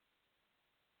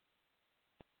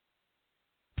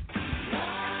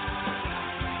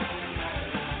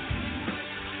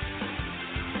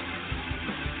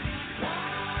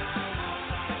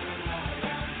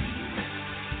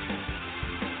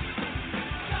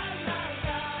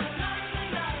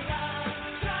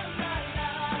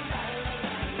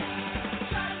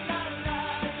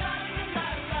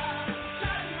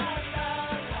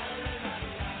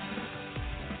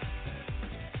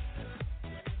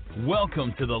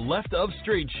Welcome to the Left of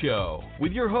Straight Show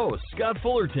with your host, Scott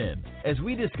Fullerton, as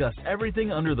we discuss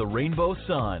everything under the rainbow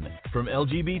sun, from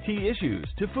LGBT issues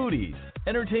to foodies,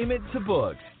 entertainment to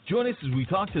books. Join us as we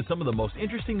talk to some of the most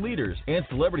interesting leaders and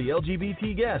celebrity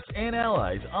LGBT guests and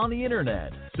allies on the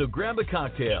internet. So grab a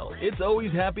cocktail, it's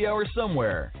always happy hour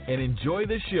somewhere, and enjoy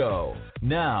the show.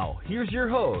 Now, here's your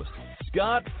host,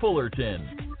 Scott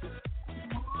Fullerton.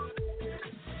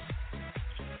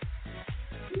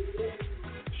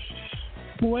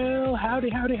 Well, howdy,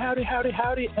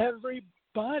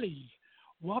 everybody.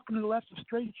 Welcome to the Left of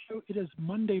Straight Show. It is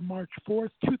Monday, March 4th,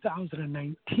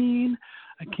 2019.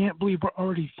 I can't believe we're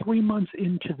already 3 months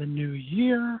into the new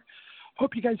year.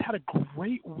 Hope you guys had a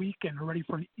great weekend, ready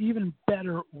for an even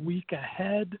better week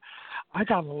ahead. I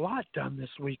got a lot done this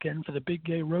weekend for the Big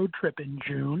Gay Road Trip in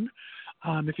June.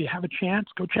 If you have a chance,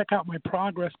 go check out my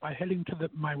progress by heading to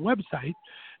my website,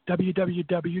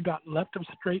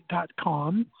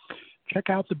 www.leftofstraight.com.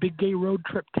 Check out the Big Gay Road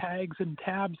Trip tags and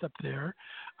tabs up there.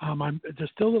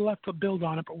 There's still a little left to build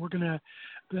on it, but we're going to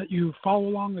let you follow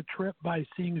along the trip by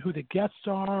seeing who the guests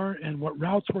are and what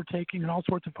routes we're taking and all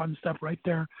sorts of fun stuff right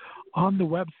there on the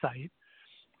website.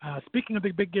 Speaking of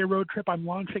the Big Gay Road Trip, I'm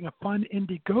launching a fun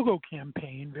Indiegogo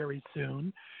campaign very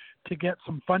soon to get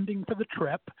some funding for the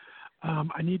trip.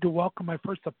 I need to welcome my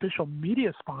first official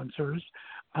media sponsors.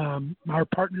 Our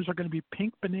partners are going to be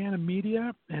Pink Banana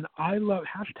Media and I Love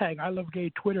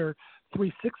Gay Twitter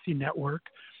 360 Network.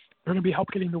 They're going to be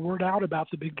helping getting the word out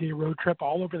about the Big Gay Road Trip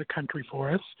all over the country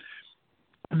for us.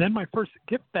 And then my first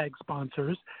gift bag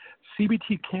sponsors,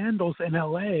 CBT Candles in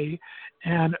LA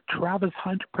and Travis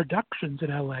Hunt Productions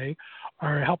in LA,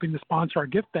 are helping to sponsor our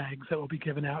gift bags that will be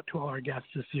given out to all our guests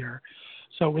this year.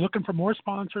 So we're looking for more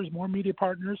sponsors, more media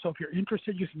partners. So if you're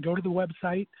interested, you can go to the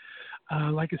website.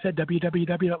 Like I said,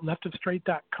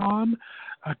 www.leftofstraight.com.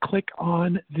 Click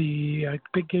on the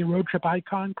Big Gay Road Trip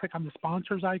icon. Click on the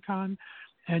sponsors icon,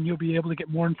 and you'll be able to get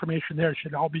more information there. It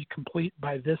should all be complete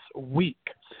by this week.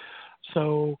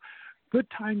 So good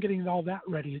time getting all that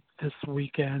ready this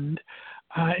weekend.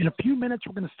 In a few minutes,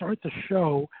 we're going to start the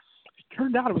show. It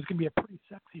turned out it was going to be a pretty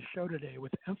sexy show today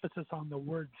with emphasis on the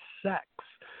word sex.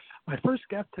 My first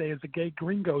guest today is a gay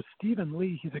gringo, Stephen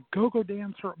Lee. He's a go-go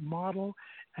dancer, model,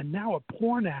 and now a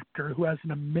porn actor who has an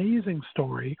amazing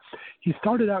story. He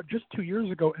started out just 2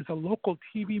 years ago as a local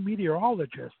TV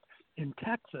meteorologist in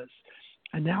Texas,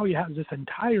 and now he has this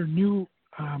entire new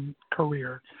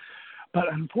career.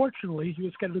 But unfortunately, he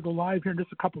was scheduled to go live here in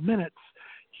just a couple minutes.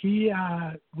 He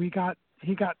got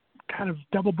kind of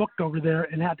double booked over there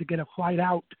and had to get a flight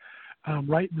out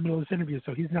right in the middle of this interview.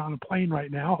 So he's not on a plane right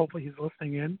now. Hopefully he's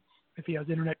listening in if he has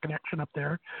internet connection up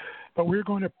there. But we're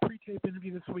going to pre-tape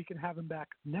interview this week and have him back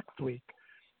next week.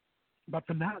 But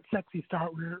from that sexy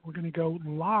start, we're going to go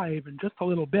live in just a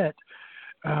little bit.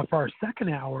 For our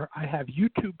second hour, I have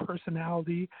YouTube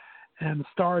personality and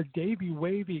star Davey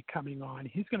Wavy coming on.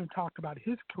 He's going to talk about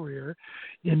his career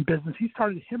in business. He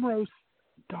started Himros.tv,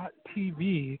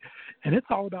 and it's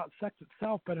all about sex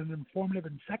itself, but in an informative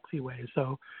and sexy way.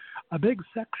 So a big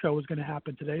sex show is going to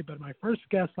happen today, but my first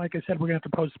guest, like I said, we're going to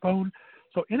have to postpone.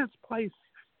 So in its place,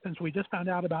 since we just found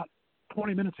out about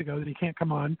 20 minutes ago that he can't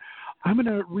come on, I'm going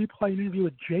to replay an interview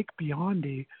with Jake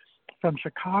Biondi from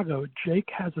Chicago. Jake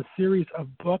has a series of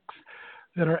books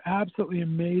that are absolutely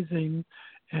amazing,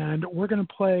 and we're going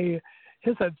to play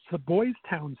it's the Boys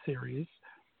Town series.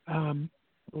 A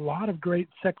lot of great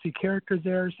sexy characters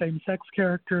there, same-sex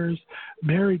characters,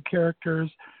 married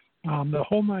characters, the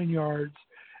whole nine yards,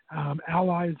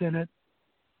 allies in it.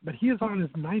 But he is on his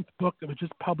 9th book that was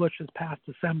just published this past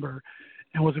December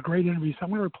and was a great interview. So I'm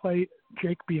going to play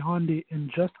Jake Biondi in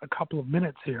just a couple of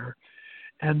minutes here.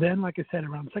 And then, like I said,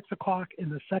 around 6 o'clock in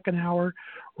the second hour,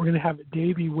 we're going to have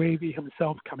Davey Wavy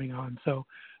himself coming on. So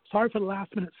sorry for the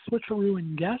last-minute switcheroo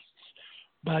in guests,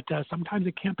 but sometimes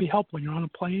it can't be helped when you're on a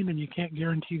plane and you can't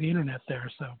guarantee the internet there.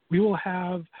 So we will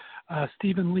have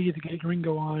Stephen Lee, the gay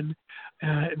gringo, on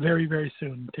very, very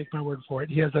soon. Take my word for it.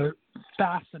 He has a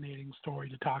fascinating story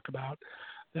to talk about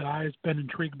that I've been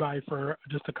intrigued by for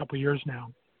just a couple years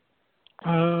now.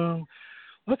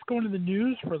 Let's go into the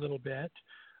news for a little bit.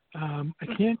 I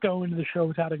can't go into the show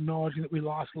without acknowledging that we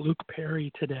lost Luke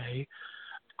Perry today.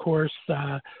 Of course,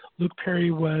 Luke Perry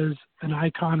was an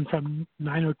icon from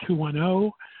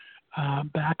 90210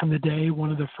 back in the day,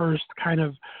 one of the first kind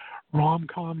of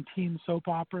rom-com teen soap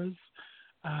operas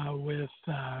with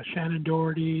Shannon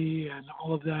Doherty and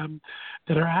all of them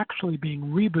that are actually being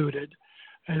rebooted.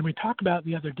 And we talked about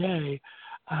the other day,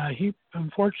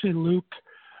 unfortunately, Luke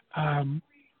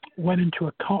went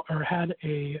into had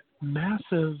a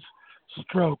massive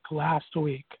stroke last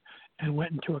week and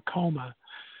went into a coma.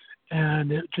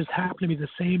 And it just happened to be the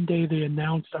same day they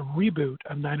announced a reboot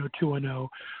of 90210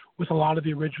 with a lot of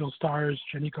the original stars,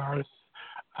 Jenny Garth,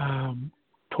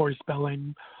 Tori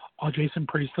Spelling, Jason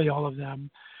Priestley, all of them.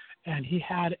 And he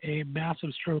had a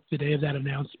massive stroke the day of that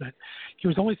announcement. He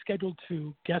was only scheduled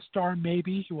to guest star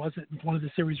maybe. He wasn't one of the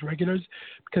series regulars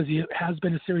because he has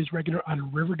been a series regular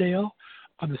on Riverdale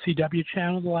on the CW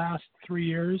channel the last 3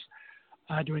 years,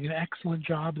 doing an excellent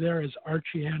job there as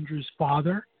Archie Andrews'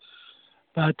 father.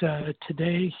 But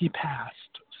today he passed.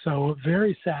 So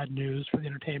very sad news for the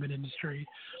entertainment industry.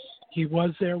 He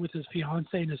was there with his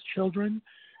fiancée and his children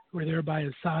who were there by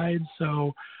his side.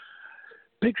 So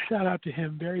big shout out to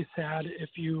him. Very sad.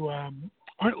 If you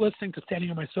aren't listening to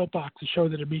Standing on My Soapbox, a show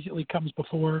that immediately comes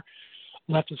before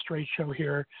Left of Straight Show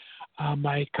here,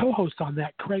 my co-host on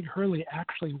that, Craig Hurley,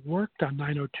 actually worked on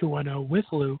 90210 with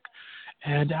Luke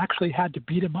and actually had to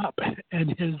beat him up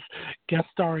in his guest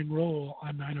starring role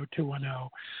on 90210,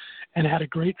 and had a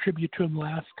great tribute to him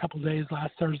last couple of days,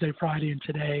 last Thursday, Friday, and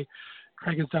today.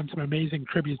 Craig has done some amazing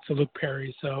tributes to Luke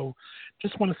Perry. So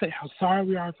just want to say how sorry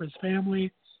we are for his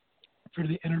family, for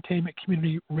the entertainment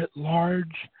community writ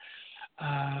large.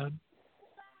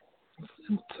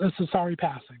 It's a sorry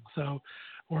passing. So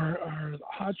our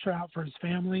hearts are out for his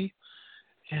family,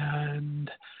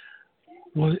 and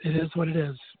well, it is what it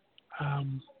is.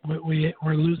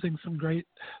 We're losing some great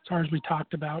stars. We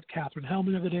talked about Katherine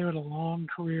Hellman the other day with a long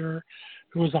career,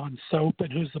 who was on Soap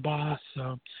and Who's the Boss.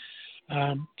 So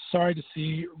sorry to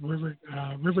see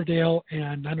Riverdale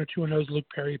and 90210's Luke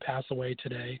Perry pass away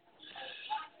today.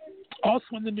 Also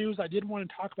in the news, I did want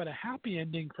to talk about a happy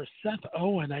ending for Seth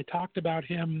Owen. I talked about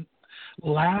him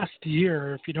last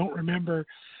year. If you don't remember,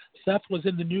 Seth was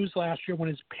in the news last year when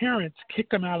his parents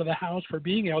kicked him out of the house for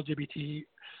being LGBT,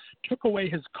 took away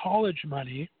his college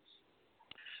money.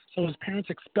 So his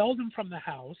parents expelled him from the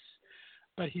house,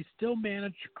 but he still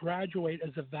managed to graduate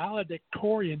as a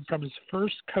valedictorian from his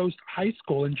First Coast High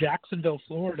School in Jacksonville,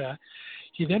 Florida.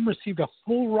 He then received a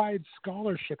full-ride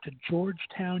scholarship to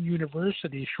Georgetown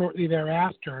University shortly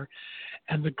thereafter.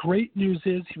 And the great news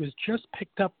is he was just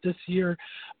picked up this year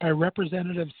by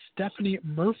Representative Stephanie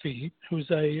Murphy, who's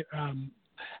a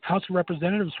House of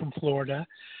Representatives from Florida.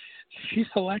 She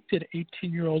selected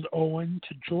 18-year-old Owen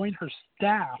to join her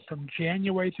staff from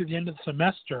January through the end of the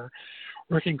semester,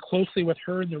 working closely with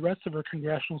her and the rest of her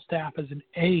congressional staff as an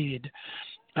aide.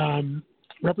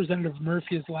 Representative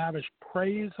Murphy has lavished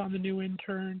praise on the new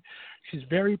intern. She's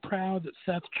very proud that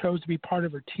Seth chose to be part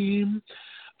of her team.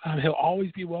 He'll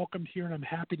always be welcomed here, and I'm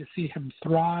happy to see him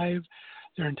thrive.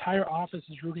 Their entire office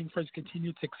is rooting for his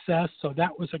continued success, so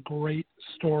that was a great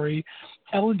story.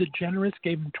 Ellen DeGeneres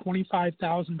gave him a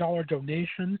 $25,000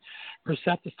 donation for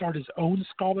Seth to start his own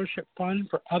scholarship fund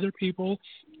for other people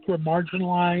who are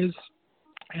marginalized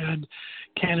and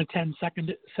can't attend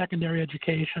secondary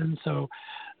education. So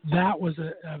that was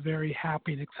a very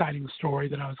happy and exciting story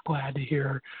that I was glad to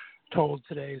hear told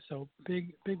today. So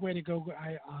big way to go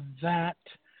on that.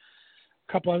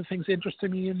 A couple other things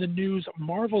interesting me in the news.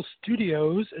 Marvel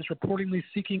Studios is reportedly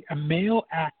seeking a male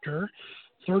actor,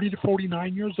 30 to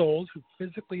 49 years old, who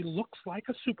physically looks like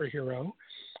a superhero,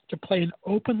 to play an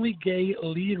openly gay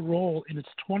lead role in its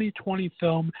 2020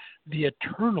 film, The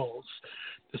Eternals.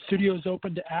 The studio is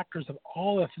open to actors of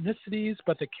all ethnicities,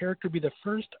 but the character will be the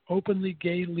first openly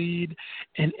gay lead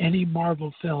in any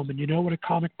Marvel film. And you know what a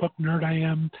comic book nerd I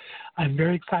am. I'm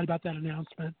very excited about that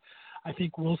announcement. I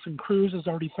think Wilson Cruz has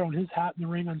already thrown his hat in the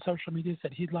ring on social media,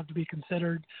 said he'd love to be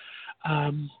considered.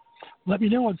 Let me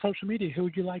know on social media, who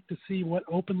would you like to see? What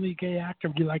openly gay actor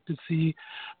would you like to see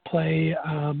play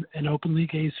an openly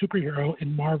gay superhero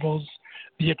in Marvel's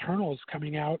The Eternals,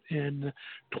 coming out in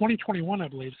 2021, I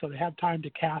believe. So they have time to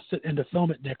cast it and to film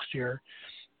it next year.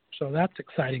 So that's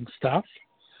exciting stuff.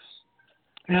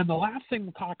 And the last thing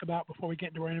we'll talk about before we get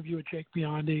into our interview with Jake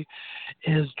Biondi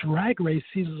is Drag Race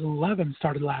Season 11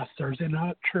 started last Thursday. I'm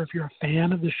not sure if you're a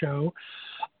fan of the show.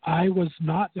 I was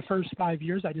not the first 5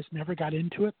 years. I just never got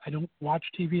into it. I don't watch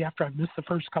TV after I've missed the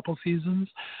first couple seasons.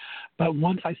 But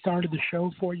once I started the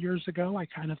show 4 years ago, I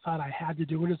kind of thought I had to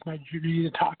do it as my duty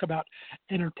to talk about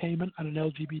entertainment on an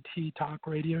LGBT talk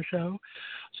radio show.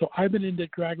 So I've been into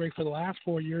Drag Race for the last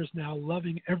 4 years now,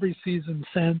 loving every season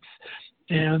since,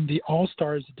 and the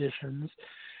All-Stars editions.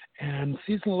 And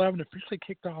season 11 officially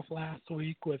kicked off last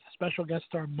week with special guest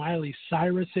star Miley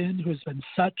Cyrus who has been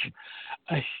such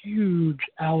a huge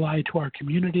ally to our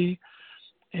community,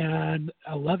 and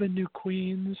 11 new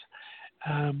queens.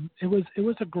 It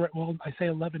was a great, well, I say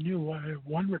 11 new,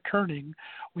 one returning.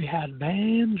 We had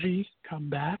Vanjie come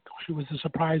back. She was a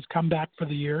surprise comeback for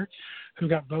the year, who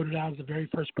got voted out as the very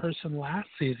first person last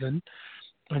season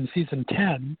in season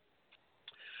 10.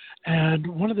 And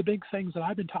one of the big things that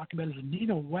I've been talking about is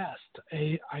Nina West,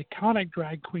 a iconic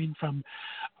drag queen from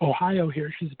Ohio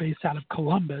here. She's based out of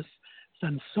Columbus.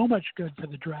 Done so much good for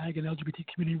the drag and LGBT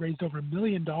community, raised over $1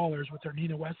 million with her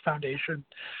Nina West Foundation.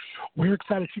 We're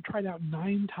excited. She tried out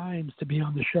 9 times to be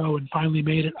on the show and finally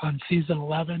made it on season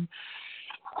 11.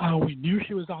 We knew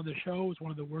she was on the show. It was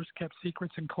one of the worst kept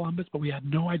secrets in Columbus, but we had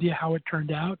no idea how it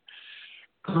turned out.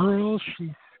 Girl,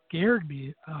 she scared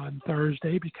me on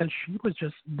Thursday because she was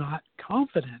just not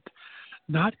confident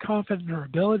in her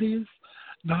abilities,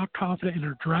 not confident in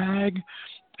her drag.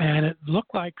 And it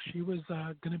looked like she was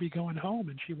going to be going home,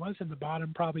 and she was in the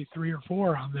bottom probably 3 or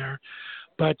 4 on there.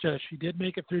 But she did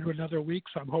make it through to another week,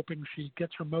 so I'm hoping she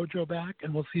gets her mojo back,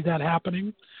 and we'll see that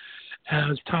happening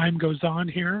as time goes on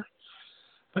here.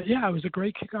 But, yeah, it was a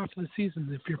great kickoff to the season.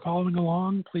 If you're following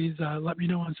along, please let me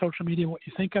know on social media what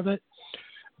you think of it.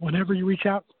 Whenever you reach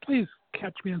out, please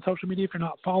catch me on social media. If you're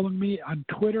not following me on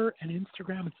Twitter and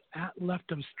Instagram, it's at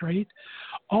Left of Straight,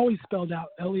 always spelled out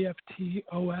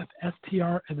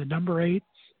LEFTOFSTR and the number 8.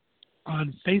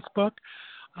 On Facebook,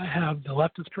 I have the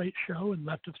Left of Straight Show and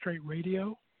Left of Straight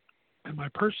Radio. And my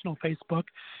personal Facebook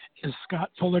is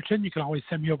Scott Fullerton. You can always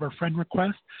send me over a friend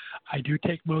request. I do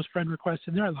take most friend requests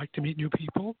in there. I like to meet new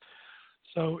people.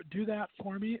 So do that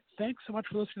for me. Thanks so much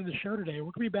for listening to the show today.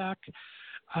 We're going to be back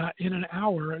in an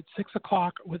hour at 6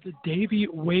 o'clock with Davey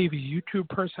Wavy, YouTube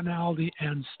personality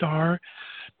and star.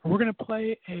 We're going to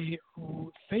play a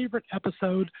favorite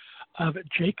episode of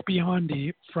Jake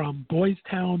Biondi from Boys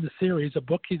Town, the series, a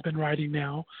book he's been writing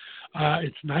now.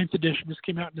 Its 9th edition just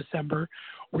came out in December.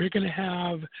 We're going to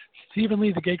have Stephen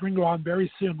Lee, the Gay Gringo, on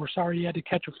very soon. We're sorry he had to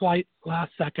catch a flight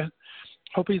last second.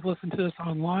 Hope he's listened to this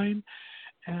online.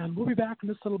 And we'll be back in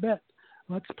just a little bit.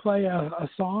 Let's play a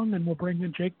song, and we'll bring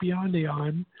in Jake Biondi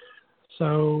on.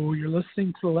 So you're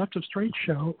listening to the Left of Straight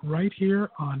Show right here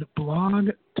on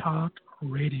Blog Talk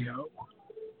Radio.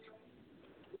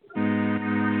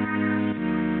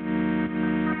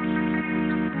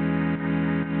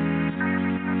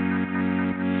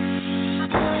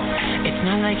 It's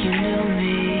not like you knew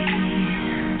me.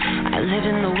 I lived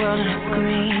in the world of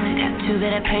green, tattoo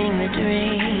that I painting the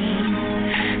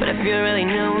dream. But if you really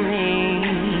knew me,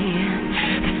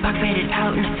 spark faded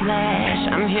out in a flash.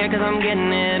 I'm here cause I'm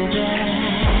getting it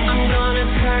back. I'm gonna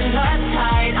turn the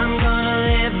tide. I'm gonna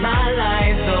live my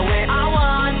life the way I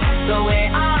want, the way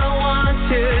I want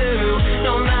to.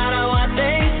 No matter what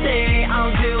they say,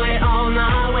 I'll do it all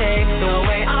my way, the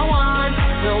way I want,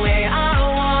 the way I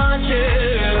want to.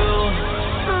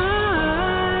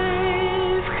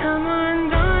 I've come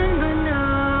undone, but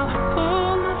now I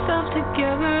pull myself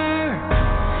together.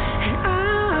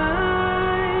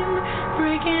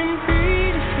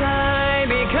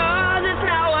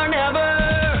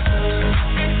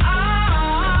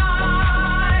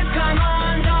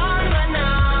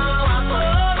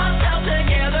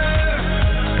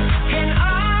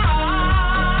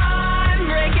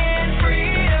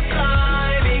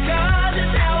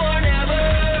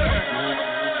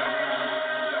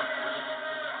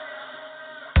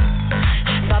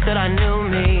 That I knew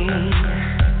me,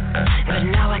 but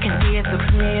now I can see it so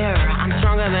clear. I'm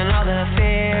stronger than all the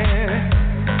fear.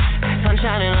 Sun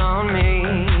shining on me.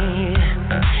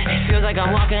 It feels like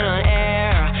I'm walking on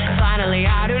air. Finally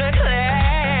I do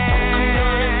declare, I'm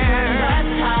gonna turn the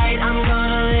tide. I'm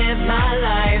gonna live my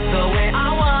life the way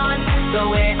I want, the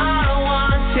way I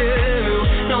want to.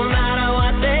 No matter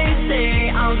what they say,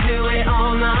 I'll do it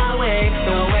all my way,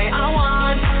 the way I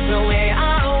want, the way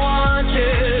I want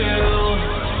to.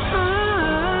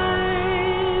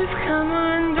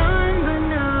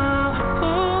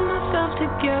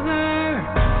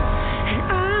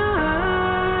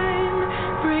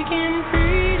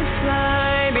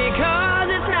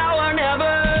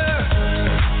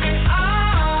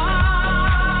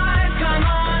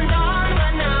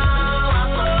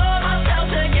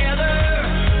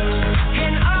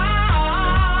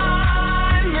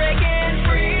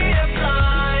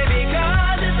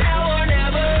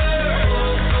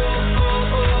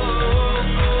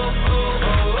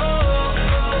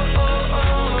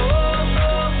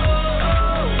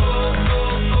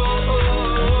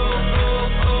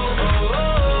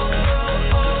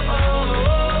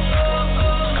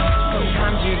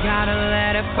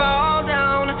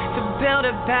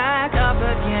 Back up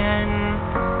again.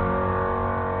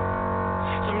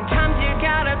 Sometimes you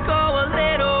gotta go a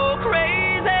little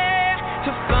crazy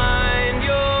to find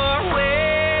your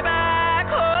way back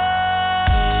home.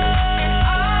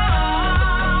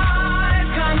 I've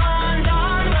come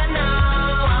undone, but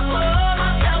now I pull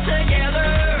myself together,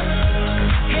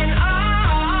 and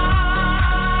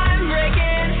I'm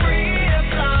breaking free to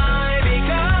fly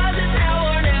because it's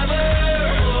now or never.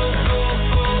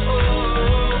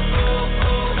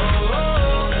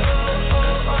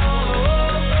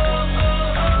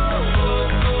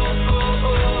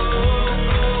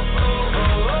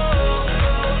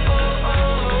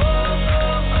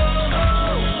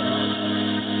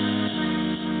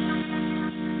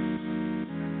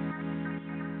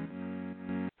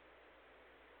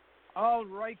 All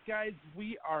right, guys,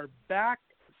 we are back.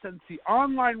 Since the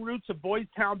online roots of Boys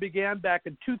Town began back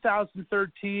in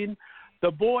 2013, the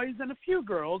boys and a few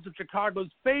girls of Chicago's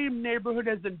famed neighborhood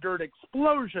has endured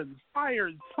explosions,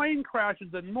 fires, plane crashes,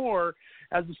 and more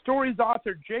as the story's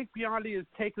author, Jake Biondi, has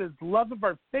taken his love of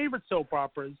our favorite soap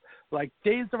operas like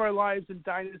Days of Our Lives and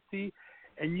Dynasty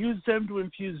and used them to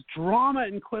infuse drama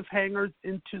and cliffhangers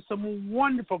into some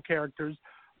wonderful characters,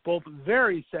 both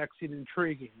very sexy and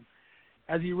intriguing.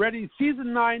 As he readies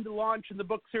Season 9 to launch in the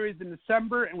book series in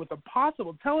December, and with a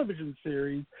possible television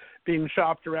series being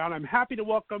shopped around, I'm happy to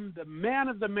welcome the man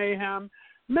of the mayhem,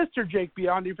 Mr. Jake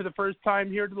Biondi, for the first time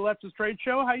here to the Left of Straight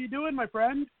Show. How you doing, my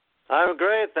friend? I'm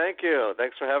great, thank you.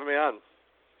 Thanks for having me on.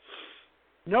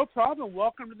 No problem.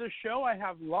 Welcome to the show. I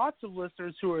have lots of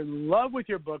listeners who are in love with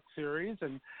your book series,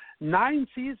 and 9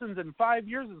 seasons in 5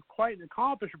 years is quite an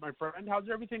accomplishment, my friend. How's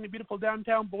everything in beautiful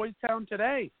downtown Boys Town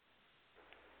today?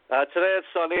 Today it's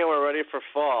sunny and we're ready for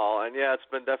fall, and yeah, it's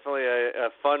been definitely a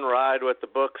fun ride with the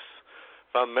books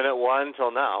from minute one till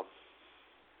now.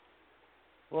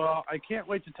 Well, I can't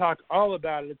wait to talk all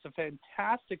about it. It's a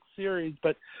fantastic series,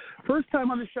 but first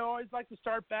time on the show, I always like to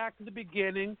start back at the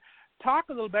beginning. Talk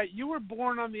a little bit. You were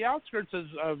born on the outskirts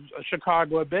of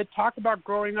Chicago a bit. Talk about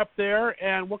growing up there,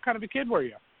 and what kind of a kid were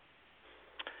you?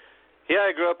 Yeah,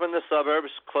 I grew up in the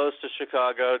suburbs, close to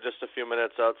Chicago, just a few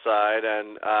minutes outside,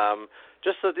 and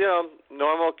just a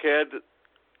normal kid,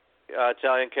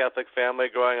 Italian Catholic family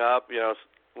growing up,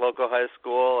 local high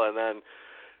school, and then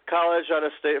college out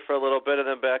of state for a little bit, and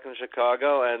then back in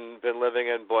Chicago, and been living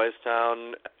in Boys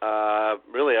Town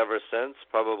really ever since,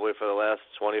 probably for the last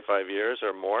 25 years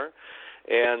or more.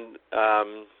 And,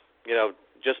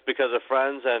 just because of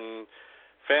friends and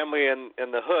family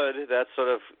in the hood, that's sort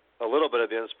of a little bit of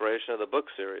the inspiration of the book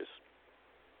series.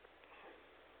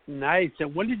 Nice.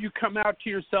 And when did you come out to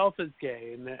yourself as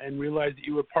gay and realize that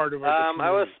you were part of our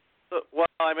community?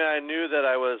 I knew that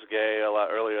I was gay a lot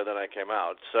earlier than I came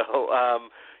out. So,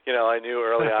 I knew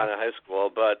early on in high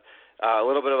school, but a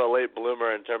little bit of a late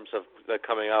bloomer in terms of the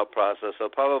coming out process. So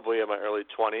probably in my early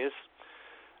 20s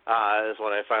is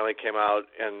when I finally came out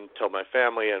and told my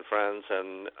family and friends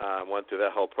and went through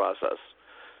that whole process.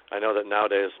 I know that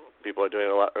nowadays people are doing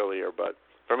it a lot earlier, but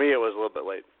for me it was a little bit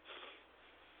late.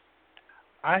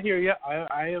 I hear you.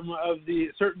 I am of the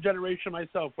certain generation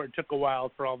myself where it took a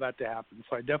while for all that to happen,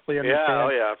 so I definitely understand. Yeah, oh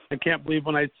yeah. I can't believe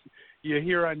when you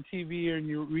hear on TV and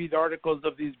you read articles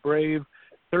of these brave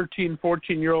 13,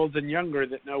 14-year-olds and younger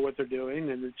that know what they're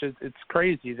doing, and it's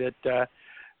crazy that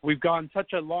we've gone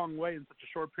such a long way in such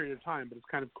a short period of time, but it's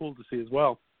kind of cool to see as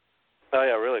well. Oh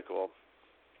yeah, really cool.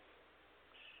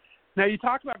 Now, you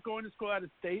talked about going to school out of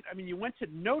state. I mean, you went to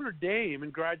Notre Dame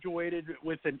and graduated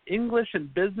with an English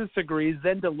and business degrees,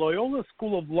 then to Loyola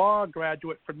School of Law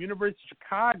graduate from University of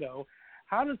Chicago.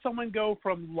 How does someone go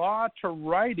from law to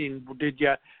writing? Did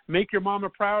you make your mama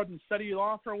proud and study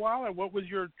law for a while, or what was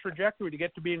your trajectory to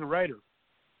get to being a writer?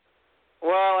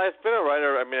 Well, I've been a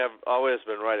writer. I mean, I've always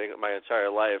been writing my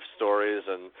entire life, stories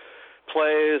and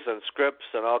plays and scripts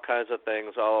and all kinds of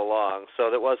things all along. So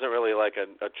there wasn't really like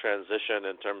a transition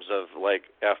in terms of like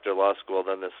after law school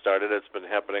then this started. It's been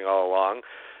happening all along.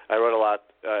 I wrote a lot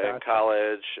in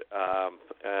college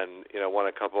and won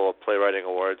a couple of playwriting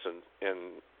awards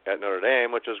at Notre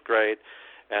Dame, which was great,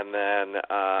 and then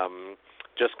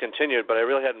just continued. But I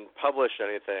really hadn't published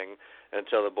anything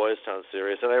until the Boys Town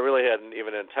series, and I really hadn't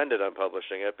even intended on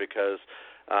publishing it because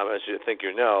as you think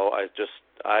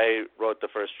I wrote the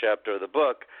first chapter of the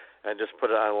book and just put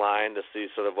it online to see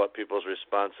sort of what people's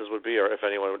responses would be, or if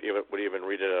anyone would even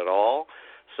read it at all.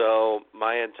 So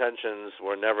my intentions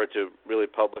were never to really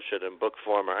publish it in book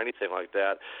form or anything like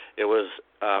that. It was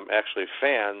actually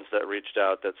fans that reached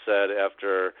out that said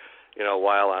after a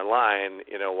while online,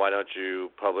 why don't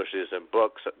you publish these in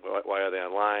books? Why are they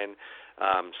online?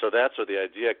 So that's where the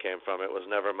idea came from. It was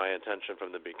never my intention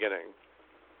from the beginning.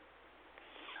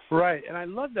 Right, and I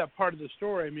love that part of the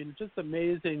story. I mean, it's just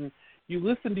amazing. You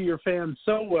listen to your fans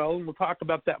so well, and we'll talk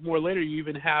about that more later. You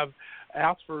even have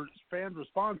asked for fan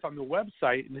response on the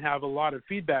website and have a lot of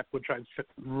feedback, which I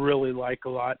really like a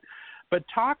lot. But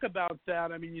talk about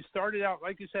that. I mean, you started out,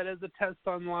 like you said, as a test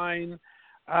online.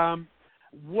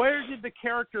 Where did the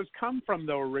characters come from,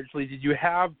 though, originally?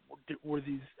 Were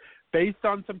these based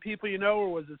on some people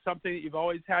or was it something that you've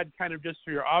always had kind of just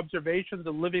through your observations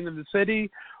of living in the city?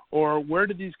 Or where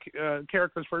did these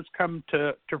characters first come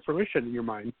to fruition in your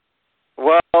mind?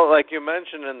 Well, like you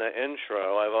mentioned in the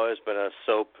intro, I've always been a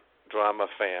soap drama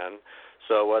fan.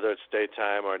 So whether it's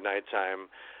daytime or nighttime,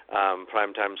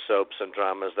 primetime soaps and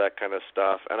dramas, that kind of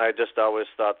stuff. And I just always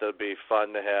thought that it would be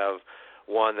fun to have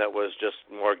one that was just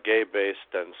more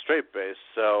gay-based than straight-based.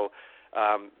 So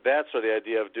that's where the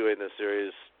idea of doing the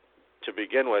series to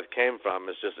begin with came from.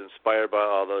 Is just inspired by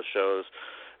all those shows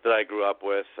that I grew up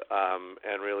with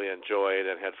and really enjoyed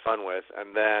and had fun with.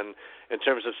 And then in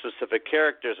terms of specific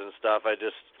characters and stuff, I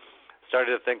just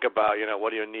started to think about,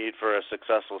 what do you need for a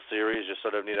successful series? You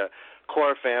sort of need a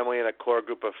core family and a core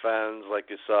group of friends, like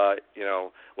you saw,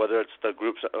 whether it's the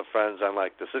groups of friends on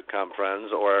like the sitcom Friends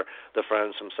or the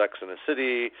friends from Sex and the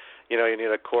City, you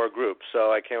need a core group.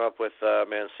 So I came up with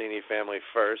Mancini family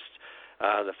first,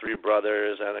 the three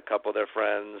brothers and a couple of their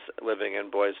friends living in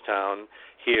Boys Town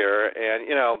here. And,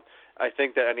 I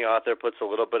think that any author puts a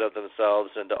little bit of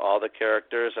themselves into all the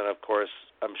characters, and of course,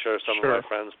 I'm sure some of my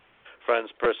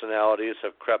friends' personalities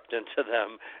have crept into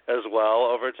them as well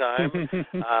over time.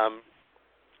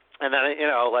 And then,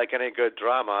 like any good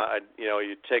drama,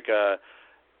 you take a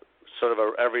sort of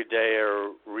a everyday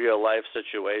or real life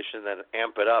situation and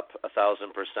amp it up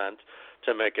 1,000%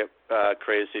 to make it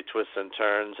crazy twists and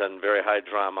turns and very high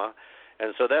drama.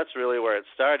 And so that's really where it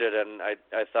started. And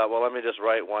I thought, well, let me just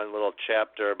write one little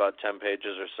chapter, about 10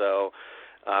 pages or so,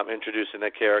 introducing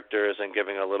the characters and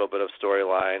giving a little bit of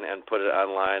storyline, and put it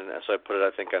online. So I put it,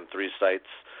 I think, on 3 sites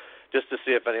just to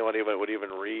see if anyone would even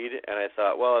read. And I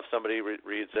thought, well, if somebody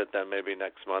reads it, then maybe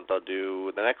next month I'll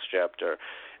do the next chapter.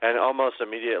 And almost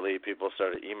immediately people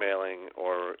started emailing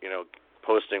or,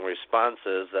 posting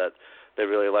responses that they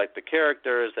really liked the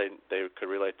characters, they could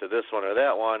relate to this one or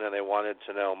that one, and they wanted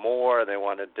to know more, and they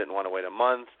didn't want to wait a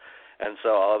month. And so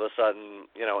all of a sudden,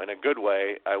 in a good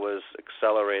way, I was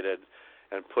accelerated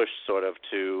and pushed sort of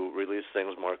to release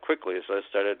things more quickly. So I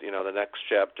started, the next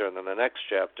chapter and then the next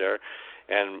chapter,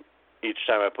 and each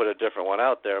time I put a different one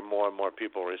out there, more and more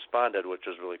people responded, which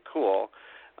was really cool.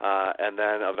 And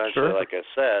then eventually, like I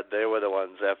said, they were the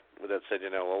ones that said,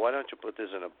 well, why don't you put this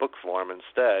in a book form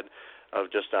instead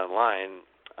of just online?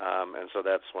 And so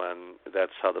that's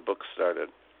how the book started.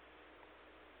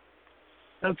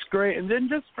 That's great. And then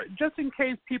just in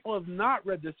case people have not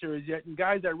read the series yet, and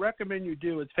guys, I recommend you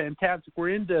do. It's fantastic. We're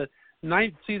into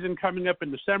 9th season coming up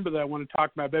in December that I want to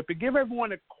talk about. But give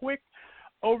everyone a quick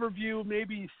overview,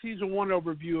 maybe season 1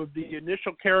 overview of the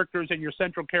initial characters and your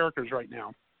central characters right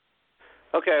now.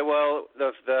 Okay, well,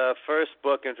 the first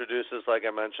book introduces, like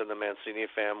I mentioned, the Mancini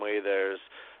family. There's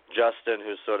Justin,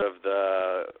 who's sort of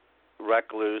the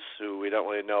recluse, who we don't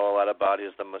really know a lot about.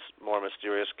 He's the more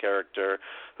mysterious character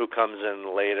who comes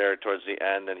in later towards the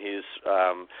end, and he's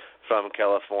from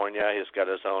California. He's got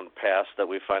his own past that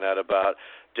we find out about.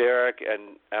 Derek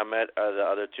and Emmett are the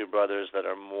other 2 brothers that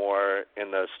are more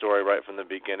in the story right from the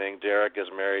beginning. Derek is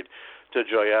married to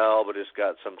Joelle, but he's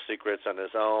got some secrets on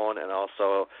his own, and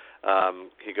also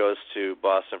he goes to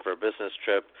Boston for a business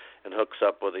trip and hooks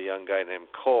up with a young guy named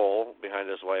Cole behind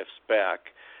his wife's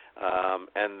back.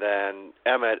 And then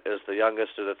Emmett is the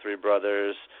youngest of the 3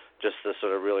 brothers, just this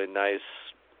sort of really nice,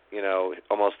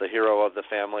 almost the hero of the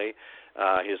family.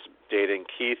 He's dating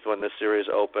Keith when the series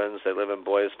opens. They live in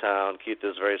Boys Town. Keith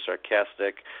is very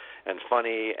sarcastic and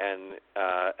funny, and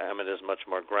Emmett is much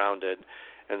more grounded.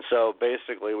 And so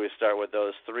basically, we start with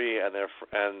those 3, and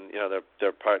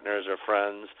their partners or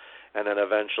friends, and then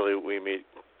eventually we meet,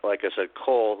 like I said,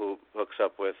 Cole, who hooks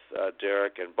up with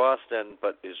Derek in Boston,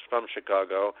 but he's from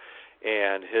Chicago,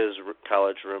 and his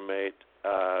college roommate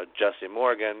Jesse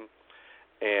Morgan,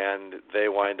 and they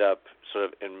wind up sort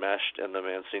of enmeshed in the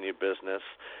Mancini business,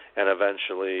 and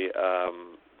eventually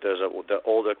there's the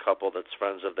older couple that's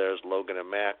friends of theirs, Logan and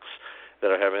Max, that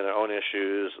are having their own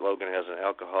issues. Logan has an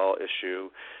alcohol issue,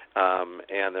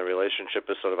 and their relationship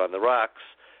is sort of on the rocks.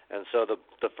 And so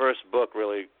the first book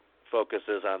really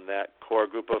focuses on that core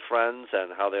group of friends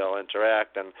and how they all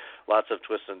interact, and lots of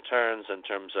twists and turns in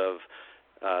terms of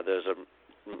there's a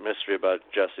mystery about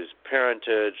Jesse's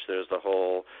parentage. There's the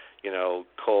whole,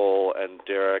 Cole and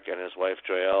Derek and his wife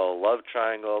Joelle love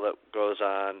triangle that goes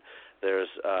on. There's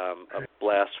a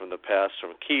blast from the past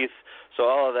from Keith. So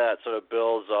all of that sort of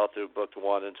builds all through book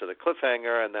 1 into the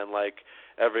cliffhanger, and then like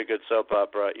every good soap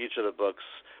opera, each of the books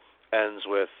ends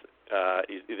with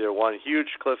either one huge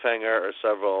cliffhanger or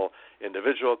several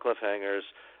individual cliffhangers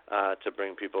to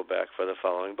bring people back for the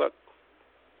following book.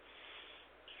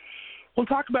 We'll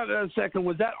talk about that in a second.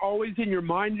 Was that always in your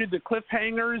mind, the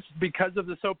cliffhangers, because of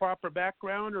the soap opera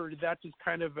background, or did that just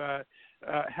kind of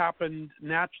happen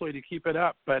naturally to keep it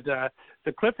up? But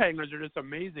the cliffhangers are just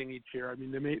amazing each year. I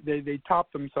mean, they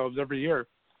top themselves every year.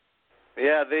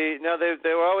 Yeah, they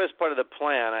were always part of the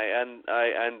plan.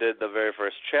 I ended the very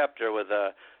first chapter with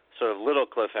a sort of little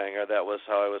cliffhanger. That was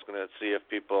how I was going to see if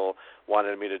people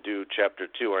wanted me to do chapter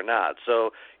 2 or not.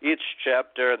 So each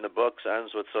chapter in the books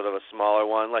ends with sort of a smaller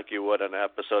one, like you would an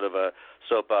episode of a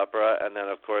soap opera, and then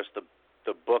of course the big cliffhanger at the end. And so the books end with sort of a cliffhanger, and then eventually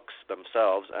the books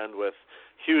themselves and with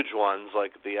huge ones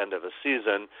like the end of a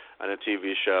season on a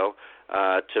TV show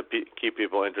to keep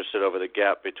people interested over the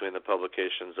gap between the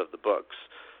publications of the books.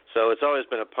 So it's always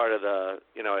been a part of the,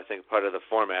 I think part of the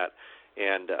format,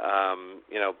 and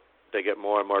they get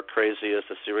more and more crazy as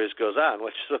the series goes on,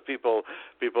 which is what people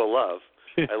love.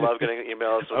 I love getting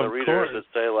emails from the readers that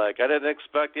say like, I didn't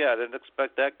expect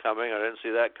that coming, I didn't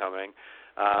see that coming.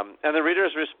 And the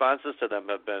readers' responses to them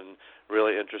have been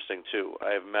really interesting too.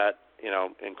 I've met,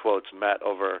 in quotes, met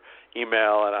over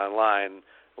email and online,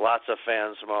 lots of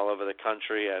fans from all over the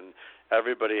country, and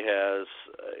everybody has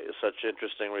such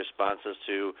interesting responses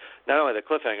to not only the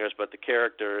cliffhangers but the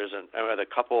characters and the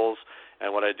couples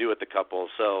and what I do with the couples.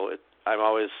 So I'm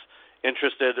always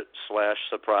interested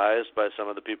 / surprised by some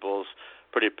of the people's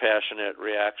pretty passionate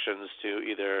reactions to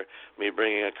either me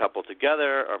bringing a couple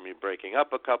together or me breaking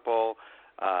up a couple.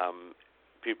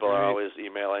 People are always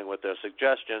emailing with their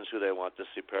suggestions, who they want to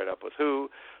see paired up with who.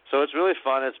 So it's really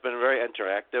fun. It's been very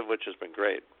interactive, which has been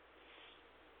great.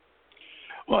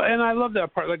 Well, and I love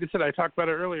that part. Like I said, I talked about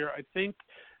it earlier. I think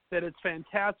that it's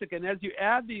fantastic. And as you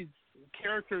add these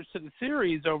characters to the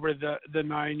series over the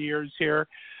 9 years here,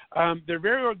 they're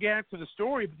very organic to the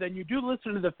story, but then you do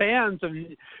listen to the fans,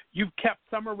 and you've kept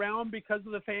some around because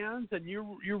of the fans, and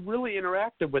you're really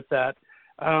interactive with that.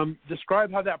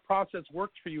 Describe how that process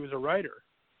works for you as a writer.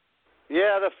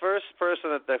 Yeah, the first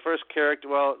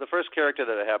character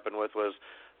that it happened with was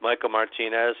Michael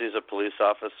Martinez. He's a police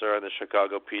officer in the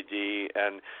Chicago PD,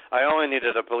 and I only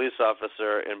needed a police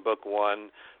officer in book 1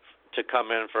 to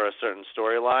come in for a certain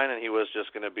storyline, and he was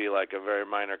just going to be like a very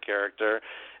minor character.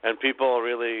 And people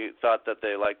really thought that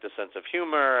they liked the sense of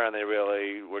humor, and they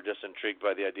really were just intrigued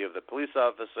by the idea of the police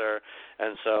officer.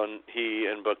 And so he,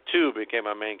 in book 2, became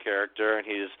a main character, and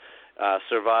he's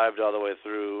survived all the way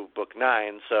through book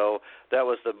 9. So that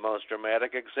was the most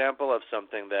dramatic example of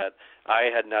something that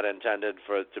I had not intended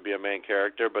for it to be a main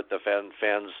character, but the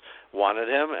fans wanted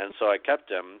him, and so I kept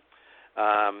him.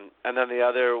 And then the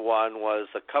other one was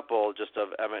a couple just of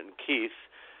Emmett and Keith,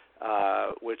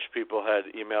 which people had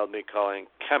emailed me calling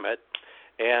Kemet.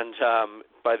 And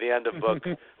by the end of book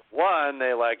 1,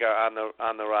 they are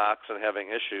on the rocks and having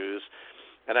issues.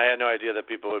 And I had no idea that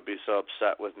people would be so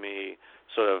upset with me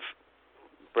sort of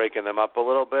breaking them up a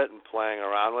little bit and playing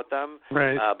around with them.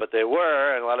 Right. But they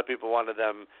were, and a lot of people wanted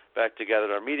them back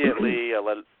together immediately.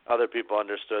 Other people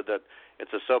understood that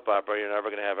it's a soap opera. You're never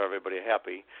going to have everybody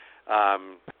happy.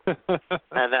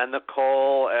 And then the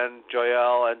Cole and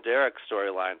Joelle and Derek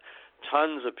storyline.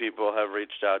 Tons of people have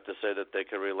reached out to say that they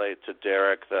can relate to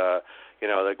Derek, the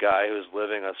guy who's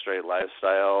living a straight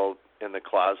lifestyle in the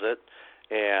closet.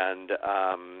 And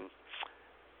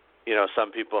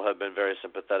some people have been very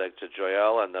sympathetic to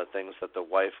Joelle and the things that the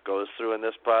wife goes through in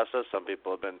this process. Some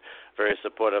people have been very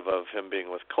supportive of him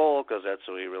being with Cole because that's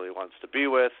who he really wants to be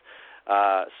with.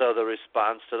 So the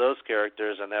response to those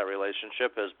characters and that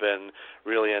relationship has been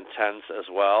really intense as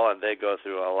well, and they go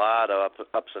through a lot of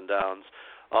ups and downs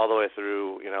all the way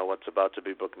through, what's about to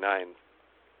be book 9.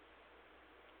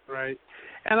 Right.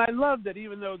 And I love that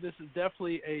even though this is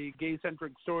definitely a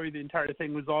gay-centric story, the entire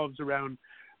thing revolves around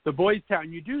the Boys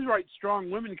Town. You do write strong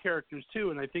women characters,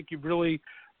 too, and I think you've really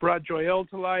brought Joelle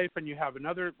to life, and you have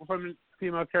another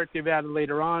female character you've added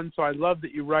later on, so I love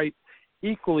that you write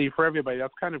equally for everybody.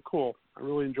 That's kind of cool. I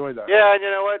really enjoy that. Yeah, and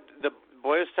you know what? The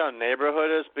Boys Town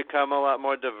neighborhood has become a lot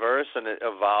more diverse, and it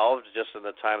evolved just in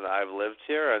the time that I've lived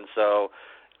here. And so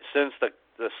since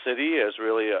the city is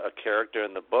really a character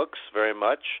in the books very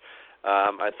much,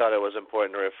 I thought it was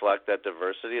important to reflect that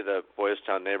diversity. The Boys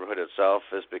Town neighborhood itself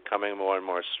is becoming more and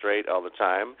more straight all the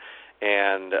time.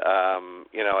 And,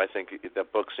 I think the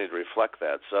books need to reflect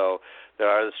that. So there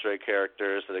are the straight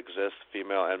characters that exist,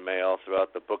 female and male,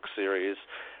 throughout the book series.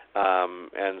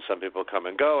 And some people come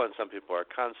and go, and some people are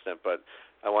constant. But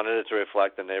I wanted it to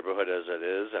reflect the neighborhood as it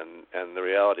is, and the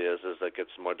reality is that it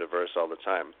gets more diverse all the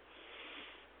time.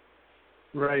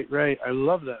 Right. I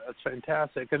love that. That's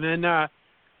fantastic. And then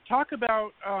talk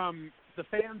about the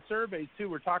fan survey, too.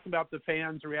 We're talking about the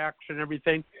fans' reaction and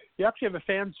everything. You actually have a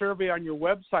fan survey on your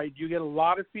website. Do you get a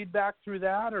lot of feedback through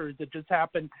that, or does it just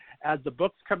happen as the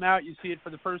books come out, you see it for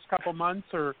the first couple months,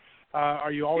 or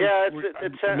are you always... Yeah,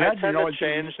 I tend to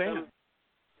change them.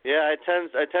 Yeah, I tend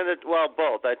to,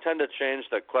 both. I tend to change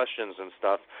the questions and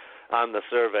stuff on the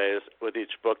surveys with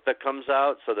each book that comes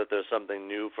out so that there's something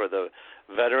new for the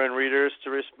veteran readers to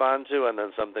respond to and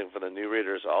then something for the new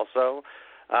readers also.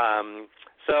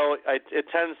 So it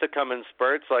tends to come in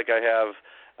spurts. Like I have,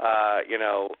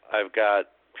 I've got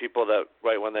people that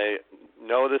right when they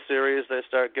know the series, they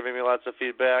start giving me lots of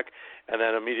feedback, and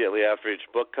then immediately after each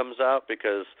book comes out,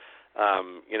 because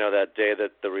that day,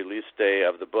 that the release day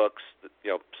of the books,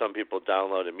 some people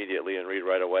download immediately and read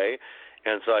right away.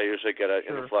 And so I usually get an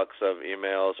influx of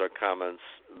emails or comments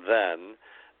then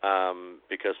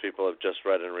because people have just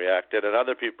read and reacted. And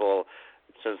other people,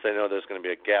 since they know there's going to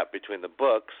be a gap between the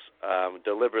books,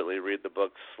 deliberately read the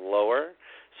books slower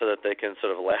so that they can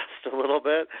sort of last a little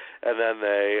bit, and then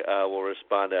they will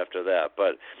respond after that.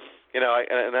 But,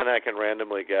 and then I can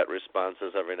randomly get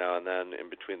responses every now and then in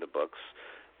between the books.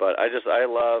 But I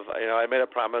love, I made a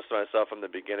promise to myself from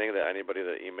the beginning that anybody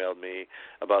that emailed me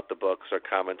about the books or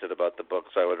commented about the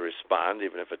books, I would respond,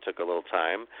 even if it took a little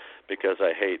time, because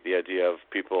I hate the idea of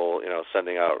people,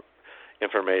 sending out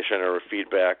information or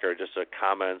feedback or just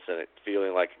comments and it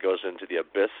feeling like it goes into the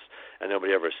abyss and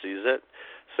nobody ever sees it.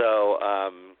 So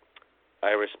I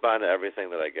respond to everything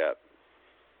that I get.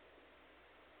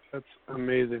 That's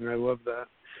amazing. I love that.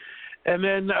 And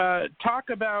then talk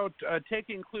about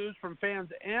taking clues from fans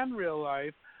and real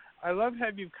life. I love how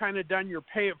you've kind of done your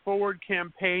Pay It Forward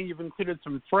campaign. You've included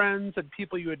some friends and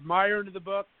people you admire into the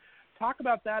book. Talk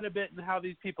about that a bit and how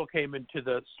these people came into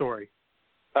the story.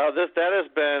 Oh, that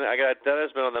has been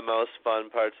one of the most fun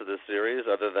parts of the series,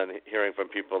 other than hearing from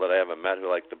people that I haven't met who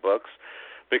like the books,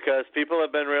 because people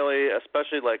have been really,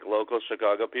 especially like local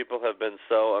Chicago people, have been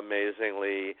so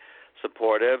amazingly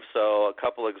supportive. So a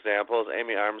couple examples: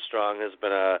 Amy Armstrong has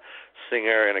been a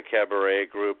singer in a cabaret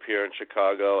group here in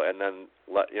Chicago, and then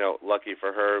lucky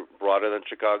for her, broader than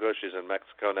Chicago. She's in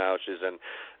Mexico now. She's in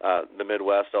the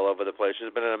Midwest, all over the place.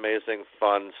 She's been an amazing,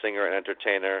 fun singer and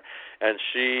entertainer, and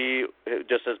she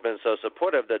just has been so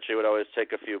supportive that she would always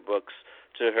take a few books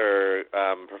to her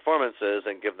performances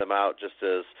and give them out just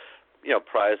as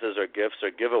prizes or gifts or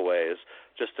giveaways,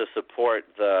 just to support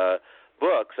the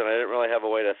books. And I didn't really have a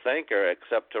way to thank her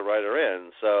except to write her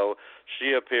in. So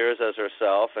she appears as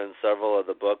herself in several of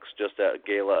the books just at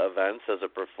gala events as a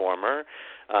performer.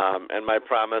 And my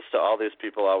promise to all these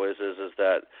people always is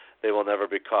that they will never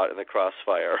be caught in the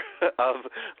crossfire of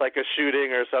like a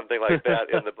shooting or something like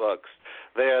that in the books.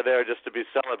 They are there just to be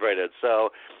celebrated. So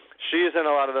she's in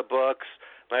a lot of the books.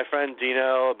 My friend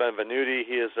Dino Benvenuti,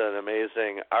 he is an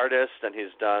amazing artist, and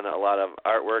he's done a lot of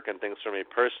artwork and things for me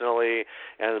personally,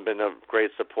 and been a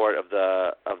great support of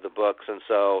the books. And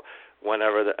so,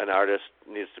 whenever an artist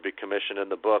needs to be commissioned in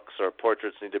the books, or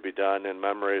portraits need to be done in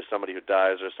memory of somebody who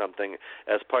dies or something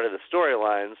as part of the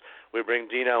storylines, we bring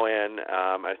Dino in.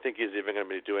 I think he's even going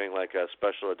to be doing like a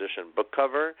special edition book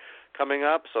cover coming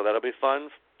up, so that'll be fun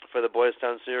for the Boys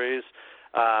Town series.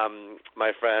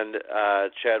 My friend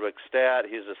Chadwick Statt,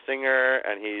 he's a singer,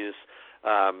 and he's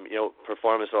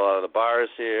performs at a lot of the bars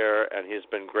here, and he's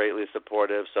been greatly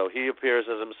supportive. So he appears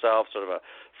as himself, sort of a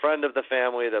friend of the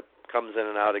family that comes in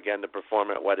and out again to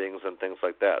perform at weddings and things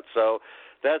like that. So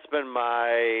that's been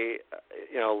my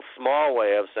small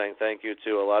way of saying thank you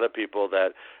to a lot of people that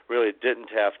really didn't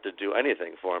have to do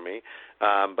anything for me,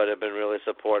 but have been really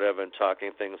supportive and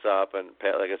talking things up and,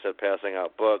 like I said, passing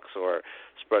out books or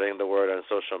spreading the word on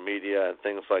social media and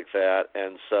things like that.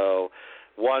 And so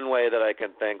one way that I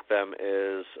can thank them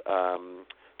is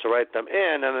to write them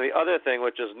in. And then the other thing,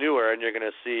 which is newer, and you're going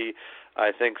to see,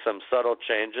 I think, some subtle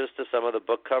changes to some of the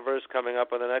book covers coming up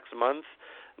in the next month.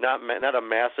 Not a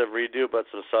massive redo, but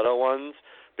some subtle ones,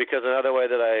 because another way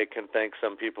that I can thank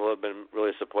some people who have been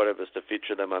really supportive is to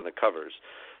feature them on the covers.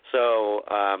 So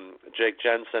Jake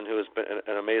Jensen, who has been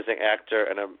an amazing actor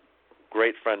and a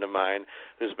great friend of mine,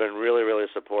 who's been really, really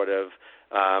supportive,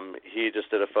 he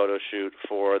just did a photo shoot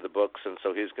for the books, and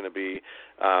so he's going to be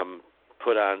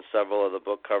put on several of the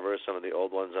book covers, some of the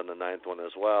old ones on the 9th one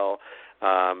as well,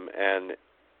 and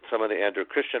some of the Andrew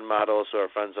Christian models who are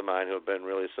friends of mine who have been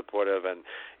really supportive, and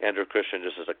Andrew Christian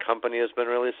just as a company has been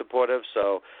really supportive,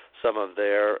 so some of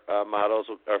their models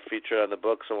are featured on the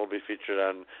books and will be featured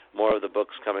on more of the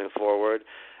books coming forward.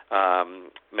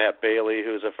 Matt Bailey,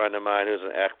 who's a friend of mine, who's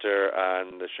an actor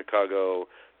on the Chicago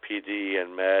PD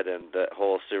and Med and the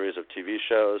whole series of TV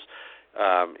shows,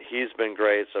 he's been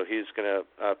great, so he's going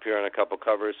to appear on a couple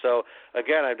covers. So,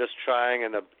 again, I'm just trying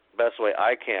in the best way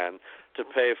I can to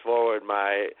pay forward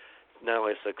my not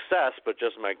only success, but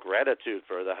just my gratitude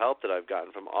for the help that I've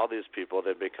gotten from all these people.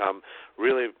 They've become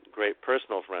really great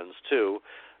personal friends, too.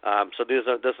 So this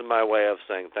is my way of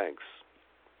saying thanks.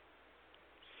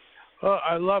 Well,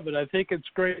 I love it. I think it's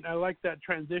great. I like that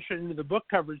transition into the book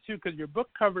covers, too, because your book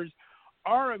covers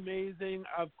are amazing.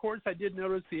 Of course, I did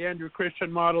notice the Andrew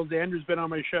Christian models. Andrew's been on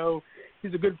my show.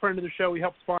 He's a good friend of the show. He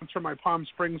helped sponsor my Palm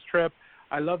Springs trip.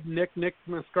 I love Nick. Nick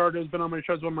Mascardo's been on my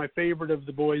show. He's one of my favorite of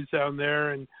the boys down there,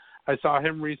 and I saw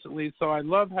him recently. So I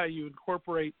love how you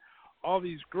incorporate all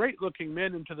these great-looking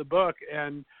men into the book,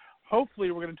 and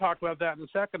hopefully we're going to talk about that in a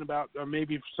second, about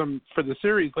maybe some for the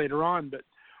series later on. But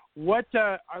what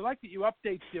I like that you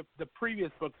update the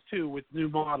previous books too with new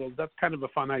models. That's kind of a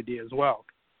fun idea as well.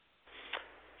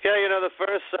 Yeah, the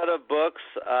first set of books,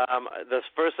 this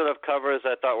first set of covers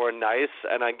I thought were nice,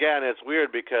 and again, it's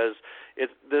weird because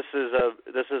this is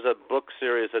a book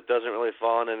series that doesn't really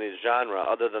fall in any genre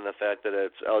other than the fact that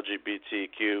it's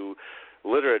LGBTQ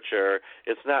literature.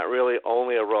 It's not really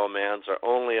only a romance or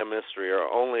only a mystery or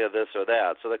only a this or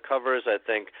that. So the covers,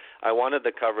 I wanted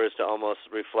the covers to almost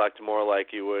reflect more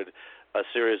like you would a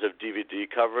series of DVD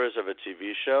covers of a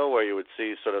TV show where you would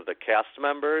see sort of the cast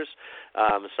members,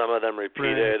 some of them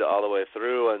repeated all the way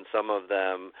through, and some of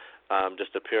them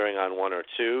just appearing on one or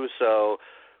two. So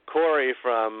Corey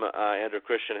from Andrew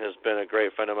Christian has been a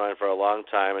great friend of mine for a long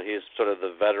time, and he's sort of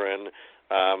the veteran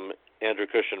Andrew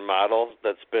Christian model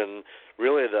that's been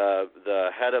really the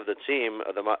head of the team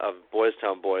of Boys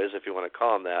Town Boys, if you want to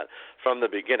call him that, from the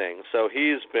beginning. So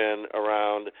he's been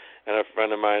around and a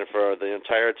friend of mine for the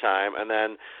entire time. And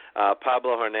then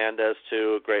Pablo Hernandez,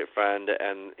 too, a great friend,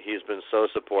 and he's been so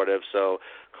supportive. So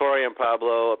Corey and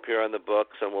Pablo appear on the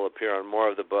books and will appear on more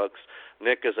of the books.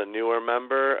 Nick is a newer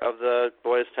member of the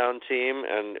Boys Town team,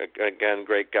 and again,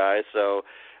 great guy. So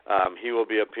he will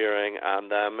be appearing on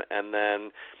them. And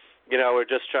then, we're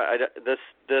just trying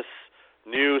this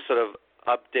new sort of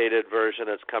updated version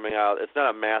that's coming out. It's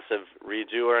not a massive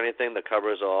redo or anything. The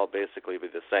covers will all basically be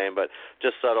the same, but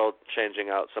just subtle changing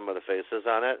out some of the faces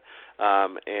on it.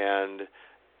 And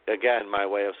again, my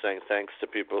way of saying thanks to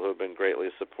people who've been greatly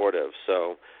supportive.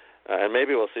 So, and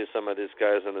maybe we'll see some of these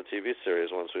guys in the TV series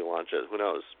once we launch it. Who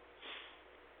knows?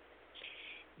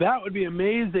 That would be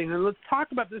amazing. And let's talk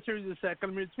about this series a second.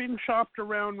 I mean, it's being shopped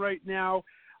around right now.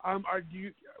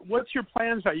 What's your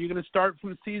plans? Are you going to start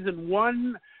from season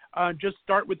one, just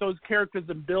start with those characters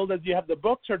and build as you have the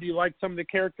books, or do you like some of the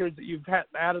characters that you've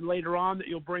added later on that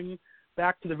you'll bring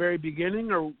back to the very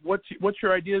beginning, or what's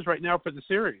your ideas right now for the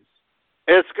series?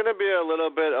 It's going to be a little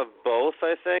bit of both.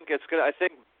 I think it's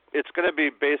going to be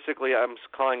basically, I'm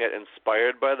calling it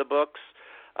inspired by the books.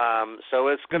 So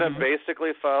it's going to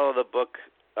basically follow the book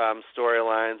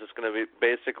storylines. It's going to be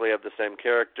basically have the same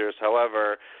characters.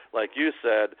 However, like you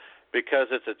said, because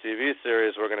it's a TV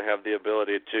series, we're going to have the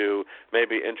ability to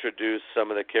maybe introduce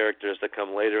some of the characters that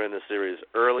come later in the series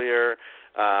earlier.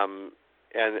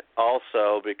 And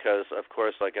also because, of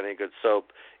course, like any good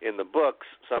soap in the books,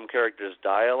 some characters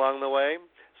die along the way.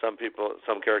 Some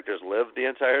characters live the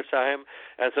entire time.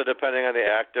 And so depending on the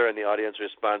actor and the audience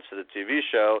response to the TV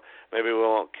show, maybe we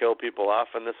won't kill people off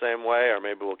in the same way, or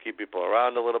maybe we'll keep people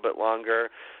around a little bit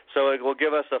longer. So it will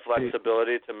give us the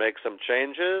flexibility to make some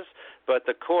changes, but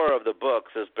the core of the books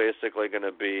is basically going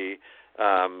to be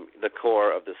the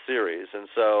core of the series. And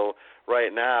so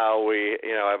right now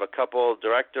I have a couple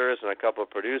directors and a couple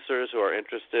producers who are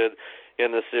interested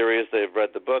in the series. They've read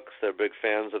the books, they're big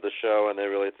fans of the show, and they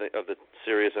really think of the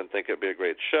series and think it'd be a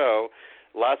great show.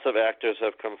 Lots of actors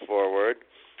have come forward.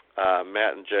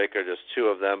 Matt and Jake are just two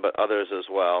of them, but others as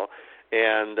well.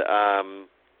 And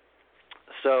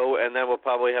and then we'll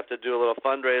probably have to do a little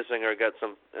fundraising or get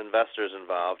some investors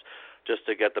involved just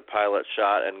to get the pilot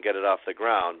shot and get it off the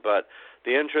ground. But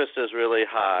the interest is really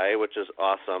high, which is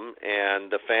awesome,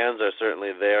 and the fans are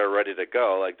certainly there ready to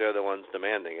go. Like, they're the ones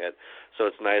demanding it. So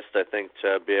it's nice, I think,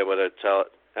 to be able to tell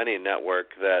any network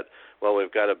that, well,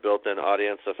 we've got a built-in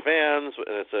audience of fans,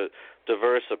 and it's a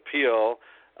diverse appeal.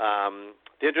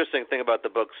 The interesting thing about the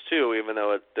books, too, even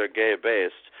though they're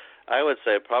gay-based, I would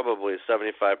say probably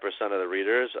 75% of the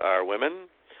readers are women,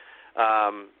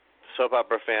 soap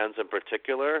opera fans in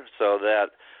particular, so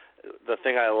that the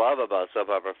thing I love about soap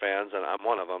opera fans, and I'm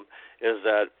one of them, is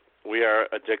that we are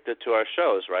addicted to our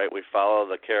shows, right? We follow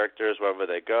the characters wherever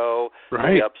they go,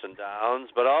 the ups and downs,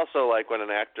 but also like when an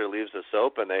actor leaves the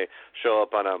soap and they show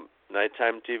up on a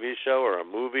nighttime TV show or a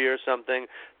movie or something,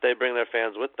 they bring their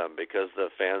fans with them because the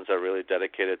fans are really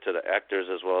dedicated to the actors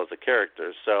as well as the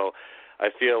characters. So I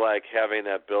feel like having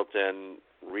that built-in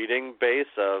reading base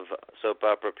of soap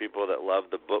opera people that love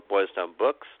the Boys Town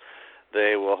books,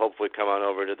 they will hopefully come on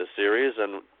over to the series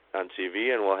and on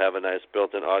TV, and we'll have a nice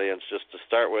built-in audience just to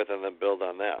start with and then build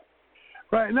on that.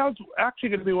 Right, and that was actually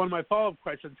going to be one of my follow-up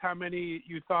questions, how many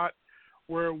you thought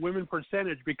were women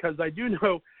percentage, because I do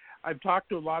know I've talked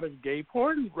to a lot of gay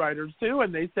porn writers, too,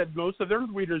 and they said most of their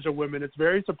readers are women. It's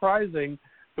very surprising.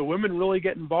 The women really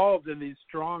get involved in these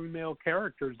strong male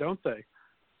characters, don't they?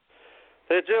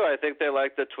 They do. I think they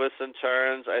like the twists and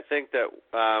turns. I think that,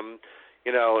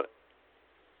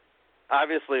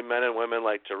 obviously men and women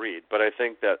like to read, but I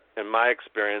think that in my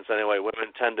experience anyway,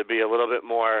 women tend to be a little bit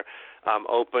more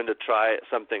open to try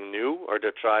something new or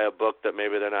to try a book that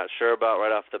maybe they're not sure about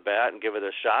right off the bat and give it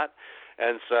a shot.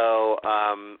 And so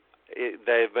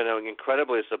they've been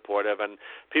incredibly supportive. And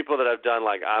people that have done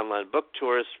like online book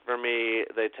tours for me,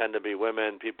 they tend to be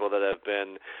women. People that have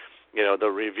been,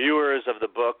 the reviewers of the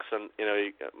books, and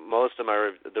most of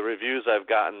the reviews I've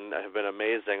gotten have been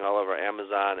amazing all over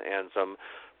Amazon and some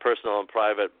personal and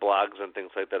private blogs and things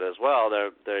like that as well.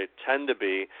 They tend to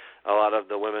be a lot of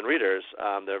the women readers.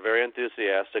 They're very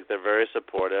enthusiastic. They're very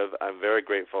supportive. I'm very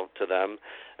grateful to them.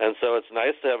 And so it's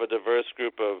nice to have a diverse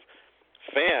group of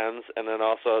fans and then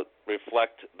also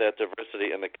reflect that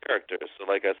diversity in the characters. So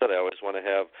like I said, I always want to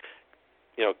have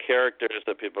characters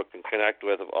that people can connect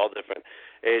with of all different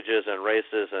ages and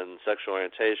races and sexual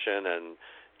orientation and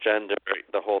gender,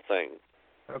 the whole thing.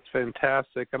 That's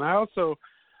fantastic. And I also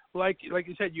like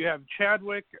you said, you have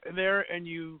Chadwick there, and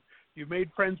you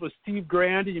made friends with Steve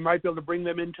Grand, and you might be able to bring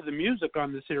them into the music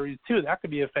on the series too. That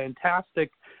could be a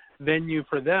fantastic venue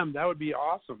for them. That would be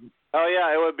awesome. Oh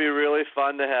yeah, it would be really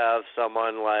fun to have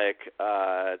someone like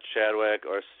Chadwick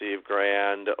or Steve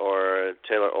Grand or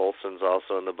Taylor Olson's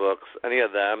also in the books. Any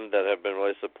of them that have been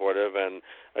really supportive, and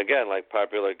again, like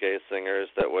popular gay singers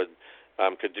that would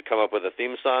could come up with a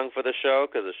theme song for the show,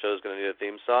 because the show's going to need a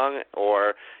theme song,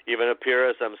 or even appear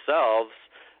as themselves,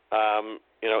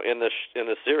 in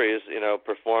the series,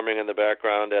 performing in the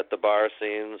background at the bar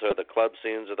scenes or the club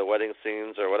scenes or the wedding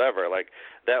scenes or whatever. Like,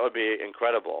 that would be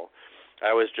incredible. I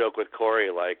always joke with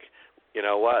Corey, like, you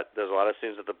know what, there's a lot of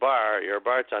scenes at the bar. You're a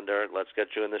bartender. Let's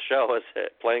get you in the show as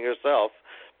playing yourself,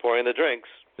 pouring the drinks.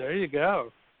 There you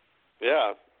go.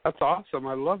 Yeah. That's awesome.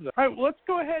 I love that. All right, well, let's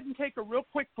go ahead and take a real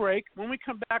quick break. When we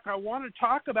come back, I want to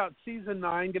talk about Season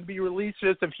 9, going to be released in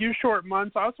just a few short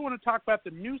months. I also want to talk about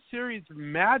the new series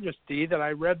Majesty that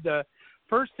I read the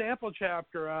first sample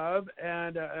chapter of,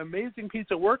 and an amazing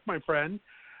piece of work, my friend.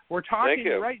 We're talking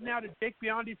right now to Jake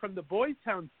Biondi from the Boys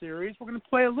Town series. We're going to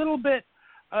play a little bit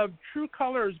of True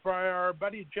Colors by our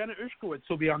buddy Jenna Ushkowitz,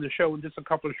 who'll be on the show in just a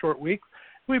couple of short weeks.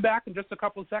 We'll be back in just a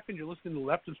couple of seconds. You're listening to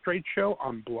Left of Straight Show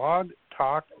on Blog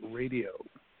Talk Radio.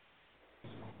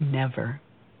 Never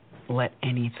let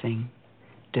anything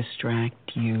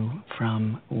distract you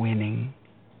from winning.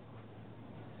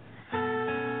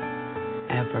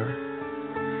 Ever.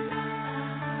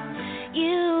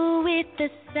 You with the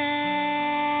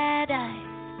sad eyes,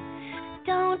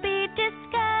 don't be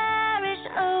discouraged.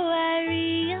 Oh, I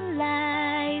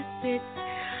realize it's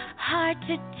hard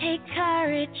to take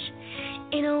courage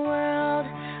in a world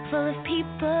full of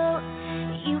people.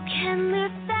 You can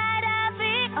lose sight of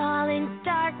it all in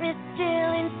darkness.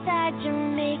 Still inside you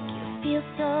make you feel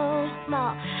so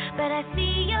small. But I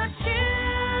see your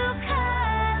true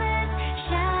colors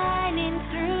shining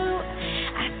through.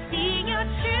 I see your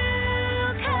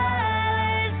true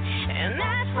colors, and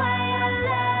that's why I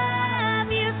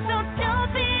love you. So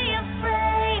don't be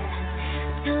afraid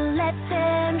to let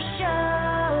them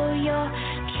show your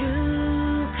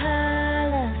true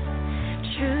colors.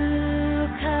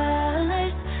 True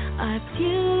colors are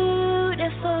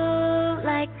beautiful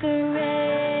like a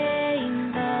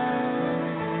rainbow.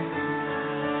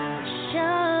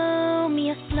 Show me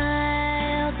a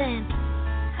smile then.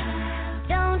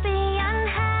 Don't be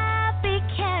unhappy,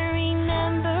 can't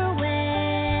remember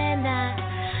when I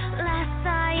last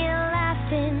saw you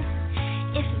laughing.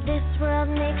 If this world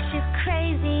makes you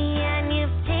crazy and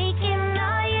you've taken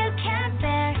all you can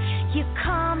bear, you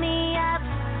call me up,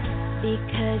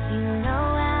 because you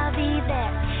know I'll be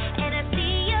there. And I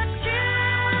see your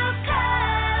true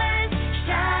colors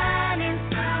shining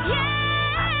through.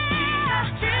 Yeah,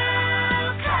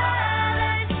 true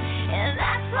colors, and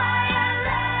that's why I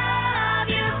love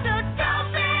you. So don't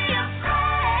be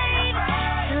afraid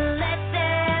to let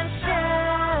them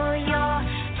show your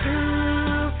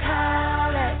true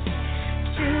colors.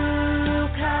 True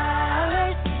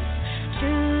colors,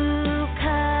 true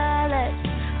colors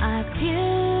are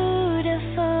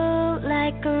beautiful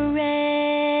like a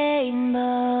rainbow.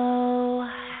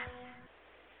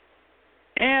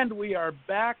 And we are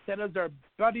back. That is our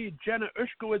buddy Jenna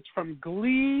Ushkowitz from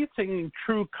Glee singing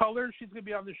True Colors. She's going to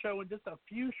be on the show in just a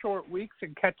few short weeks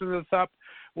and catching us up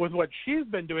with what she's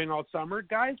been doing all summer.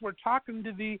 Guys, we're talking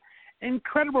to the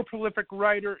incredible prolific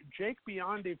writer Jake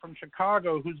Biondi from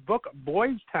Chicago, whose book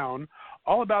Boys Town,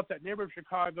 all about that neighborhood of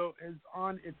Chicago, is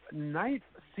on its 9th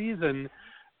season,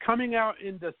 coming out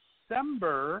in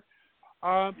December.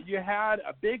 You had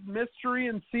a big mystery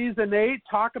in Season 8.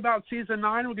 Talk about Season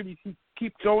 9. We're going to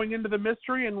keep going into the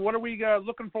mystery, and what are we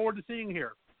looking forward to seeing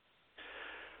here?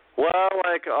 Well,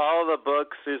 like all the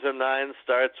books, Season 9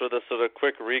 starts with a sort of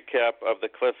quick recap of the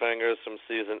cliffhangers from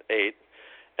Season 8.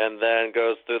 and then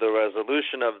goes through the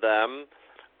resolution of them.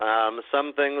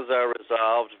 Some things are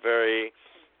resolved very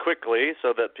quickly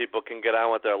so that people can get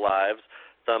on with their lives.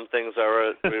 Some things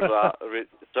are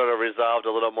sort of resolved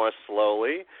a little more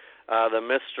slowly. The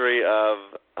mystery of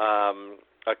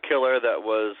a killer that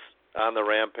was on the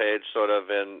rampage sort of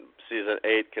in season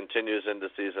 8 continues into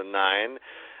season 9.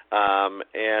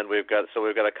 And we've got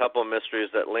a couple of mysteries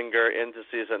that linger into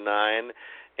season 9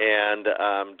 and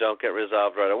don't get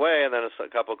resolved right away, and then a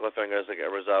couple of cliffhangers that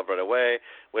get resolved right away.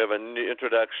 We have a new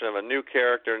introduction of a new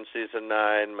character in season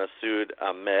 9, Masood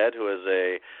Ahmed, who is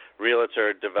a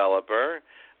realtor developer,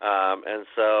 and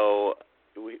so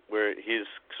he's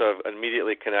sort of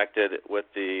immediately connected with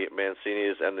the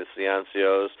Mancinis and the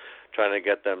Ciancios, trying to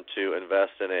get them to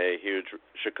invest in a huge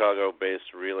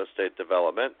Chicago-based real estate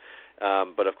development.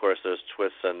 But, of course, there's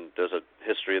twists and there's a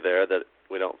history there that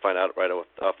we don't find out right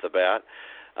off the bat.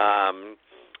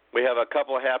 We have a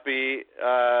couple happy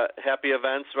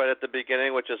events right at the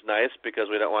beginning, which is nice because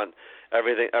we don't want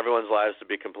everyone's lives to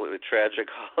be completely tragic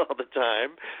all the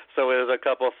time. So there's a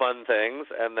couple of fun things,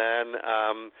 and then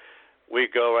we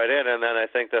go right in. And then I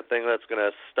think the thing that's going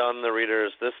to stun the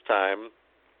readers this time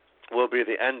will be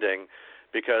the ending,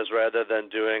 because rather than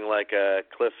doing like a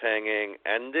cliffhanging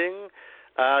ending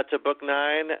to book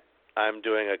 9, I'm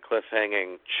doing a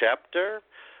cliffhanging chapter.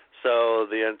 So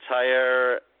the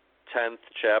entire 10th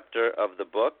chapter of the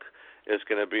book is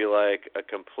going to be like a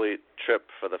complete trip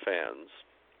for the fans.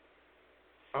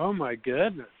 Oh, my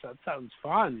goodness. That sounds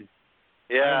fun.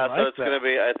 Yeah, so it's going to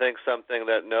be, I think, something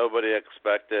that nobody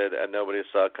expected and nobody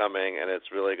saw coming, and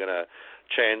it's really going to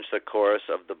change the course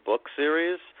of the book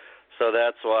series. So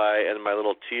that's why in my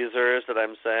little teasers that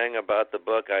I'm saying about the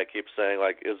book, I keep saying,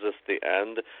 like, is this the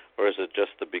end or is it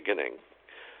just the beginning?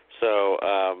 So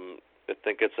I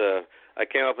think I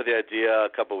came up with the idea a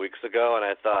couple weeks ago, and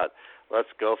I thought, let's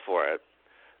go for it.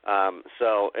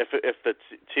 So if the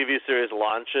TV series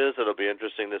launches, it'll be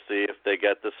interesting to see if they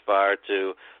get this far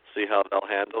to see how they'll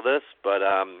handle this. But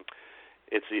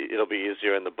it'll be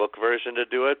easier in the book version to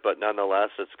do it. But nonetheless,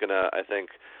 it's going to, I think,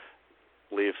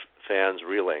 leave fans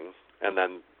reeling and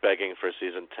then begging for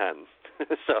season 10.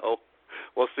 So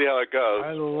we'll see how it goes.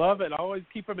 I love it. Always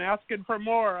keep them asking for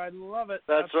more. I love it.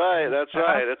 That's right.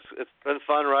 It's been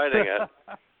fun writing it.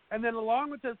 And then along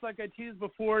with this, like I teased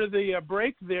before the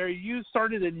break there, you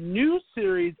started a new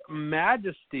series,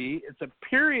 Majesty. It's a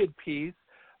period piece,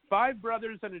 5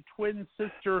 brothers and a twin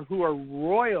sister who are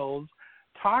royals.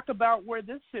 Talk about where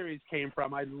this series came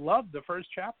from. I love the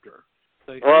first chapter.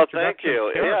 Well, thank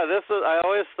you. Yeah, I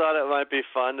always thought it might be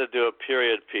fun to do a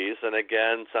period piece, and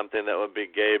again, something that would be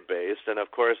gay-based. And,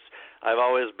 of course, I've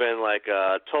always been like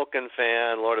a Tolkien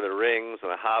fan, Lord of the Rings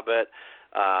and The Hobbit,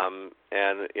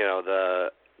 and, you know,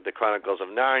 the Chronicles of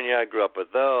Narnia. I grew up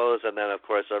with those, and then, of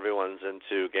course, everyone's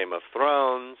into Game of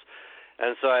Thrones.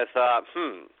 And so I thought,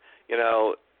 you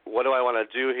know, what do I want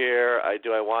to do here?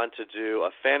 Do I want to do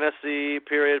a fantasy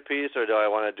period piece, or do I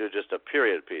want to do just a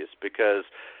period piece? Because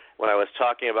when I was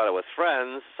talking about it with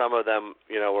friends, some of them,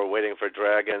 you know, were waiting for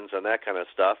dragons and that kind of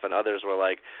stuff, and others were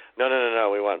like, no,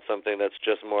 we want something that's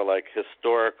just more like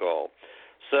historical.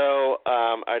 So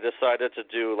I decided to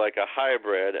do like a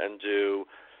hybrid and do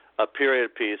a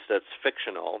period piece that's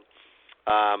fictional,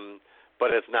 but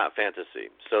it's not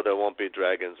fantasy, so there won't be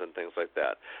dragons and things like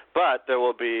that. But there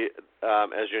will be,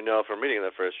 as you know from reading the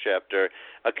first chapter,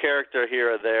 a character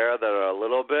here or there that are a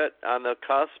little bit on the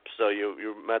cusp. So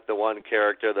you met the one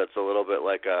character that's a little bit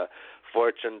like a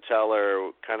fortune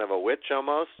teller, kind of a witch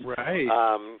almost. Right.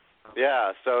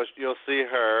 Yeah, so you'll see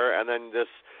her, and then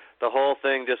the whole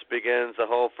thing just begins. The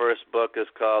whole first book is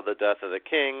called The Death of the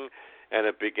King, and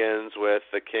it begins with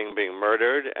the king being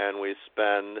murdered, and we will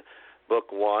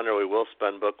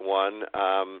spend book one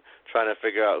trying to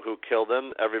figure out who killed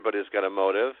him. Everybody's got a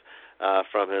motive,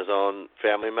 from his own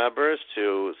family members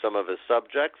to some of his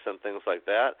subjects and things like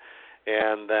that.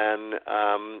 And then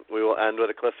we will end with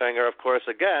a cliffhanger, of course,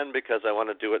 again, because I want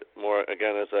to do it more,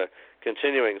 again, as a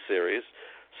continuing series.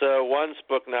 So once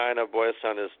book 9 of Boy's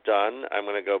Town is done, I'm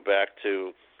going to go back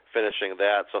to finishing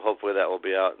that, so hopefully that will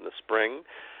be out in the spring.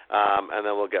 And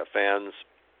then we'll get fans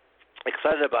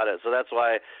excited about it. So that's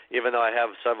why, even though I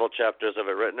have several chapters of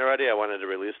it written already, I wanted to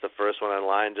release the first one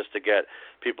online just to get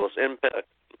people's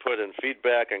input and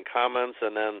feedback and comments,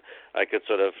 and then I could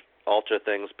sort of alter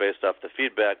things based off the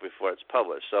feedback before it's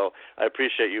published. So I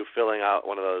appreciate you filling out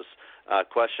one of those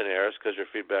questionnaires, because your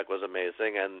feedback was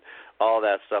amazing, and all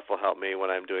that stuff will help me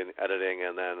when I'm doing editing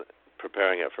and then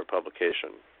preparing it for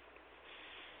publication.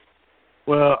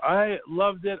 Well, I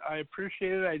loved it. I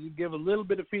appreciate it. I did give a little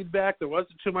bit of feedback. There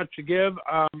wasn't too much to give.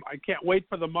 I can't wait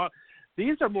for the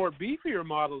these are more beefier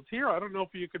models here. I don't know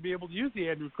if you could be able to use the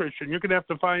Andrew Christian. You're going to have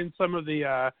to find some of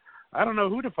the, I don't know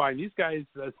who to find. These guys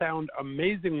sound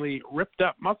amazingly ripped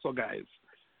up muscle guys.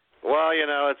 Well,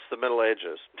 it's the Middle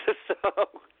Ages, so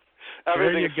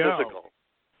everything is physical.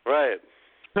 Right.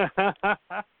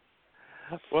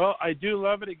 Well, I do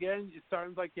love it. Again, it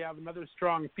sounds like you have another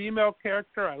strong female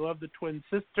character. I love the twin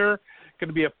sister. Going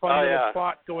to be a fun little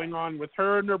plot going on with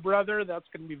her and her brother. That's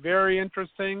going to be very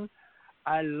interesting.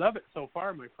 I love it so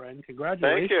far, my friend.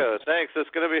 Congratulations. Thank you. Thanks. It's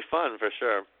going to be fun for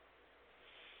sure.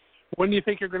 When do you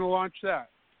think you're going to launch that?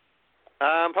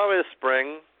 Probably the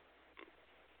spring.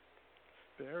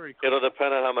 Very cool. It'll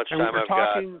depend on how much time I've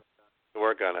got to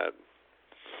work on it.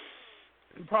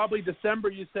 Probably December,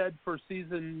 you said, for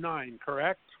season 9,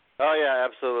 correct? Oh, yeah,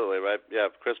 absolutely. Right. Yeah,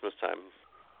 Christmas time.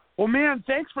 Well, man,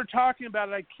 thanks for talking about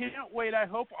it. I can't wait. I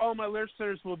hope all my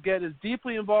listeners will get as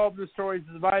deeply involved in the stories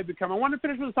as I've become. I want to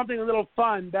finish with something a little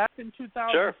fun. Back in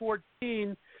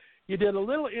 2014, you did a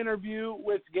little interview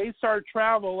with Gay Star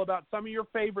Travel about some of your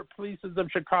favorite places of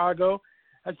Chicago.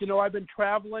 As you know, I've been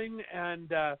traveling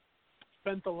and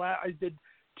spent I did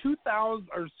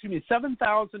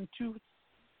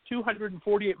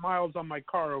 7,248 miles on my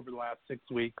car over the last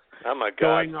 6 weeks. Oh, my God.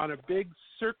 Going on a big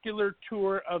circular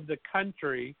tour of the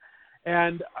country.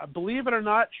 And believe it or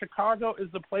not, Chicago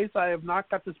is the place I have not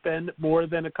got to spend more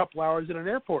than a couple hours in an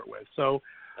airport with. So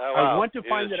I want to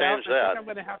find it out. I think I'm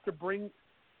going to have to bring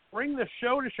the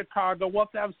show to Chicago. We'll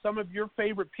have to have some of your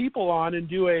favorite people on and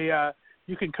do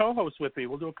you can co-host with me.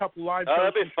 We'll do a couple live shows.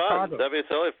 That'd be fun. Chicago. That'd be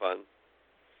totally fun.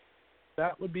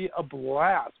 That would be a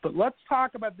blast. But let's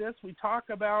talk about this. We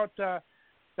talk about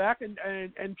back in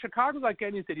Chicago's like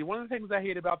any city. One of the things I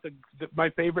hate about my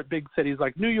favorite big cities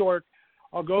like New York,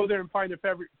 I'll go there and find a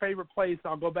favorite place.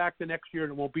 I'll go back the next year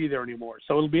and it won't be there anymore.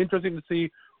 So it'll be interesting to see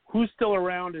who's still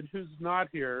around and who's not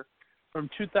here from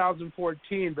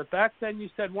 2014. But back then you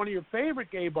said one of your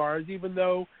favorite gay bars, even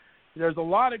though there's a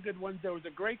lot of good ones. There was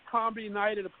a great comedy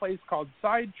night at a place called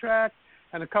Sidetrack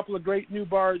and a couple of great new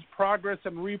bars, Progress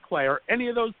and Replay. Are any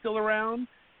of those still around?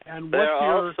 And what's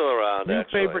your still around, new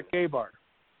actually. favorite gay bar?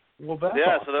 Well, that's awesome.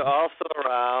 awesome. So they're all still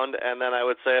around. And then I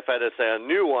would say if I had to say a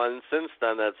new one since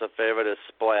then that's a favorite is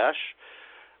Splash.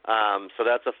 So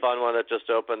that's a fun one that just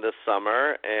opened this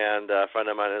summer. And a friend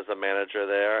of mine is the manager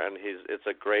there, and it's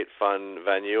a great, fun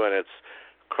venue, and it's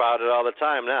crowded all the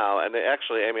time now. And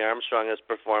actually, Amy Armstrong has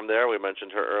performed there. We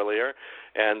mentioned her earlier.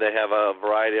 And they have a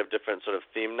variety of different sort of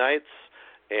theme nights.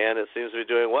 And it seems to be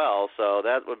doing well. So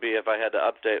that would be, if I had to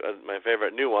update my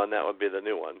favorite new one, that would be the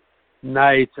new one.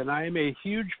 Nice. And I am a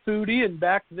huge foodie. And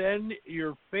back then,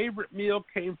 your favorite meal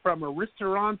came from a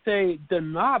Ristorante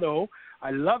Donato.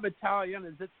 I love Italian.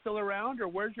 Is it still around, or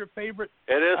where's your favorite?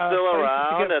 It is still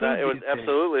around, and it was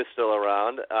absolutely still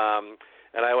around.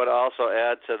 And I would also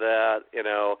add to that,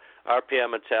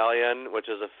 RPM Italian, which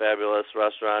is a fabulous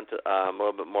restaurant, a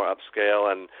little bit more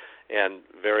upscale and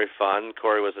very fun.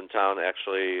 Corey was in town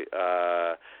actually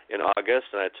in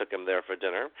August, and I took him there for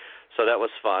dinner. So that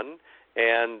was fun.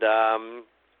 And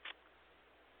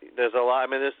there's a lot. I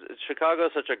mean, Chicago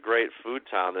is such a great food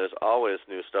town. There's always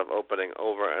new stuff opening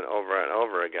over and over and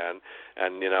over again.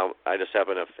 And, I just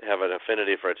happen to have an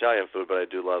affinity for Italian food, but I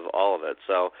do love all of it.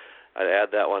 So I'd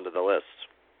add that one to the list.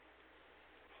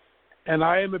 And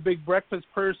I am a big breakfast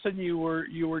person. You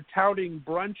were touting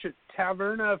brunch at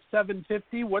Taverna of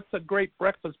 750. What's a great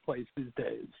breakfast place these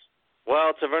days?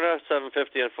 Well, Taverna of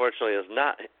 750, unfortunately, is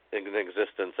not in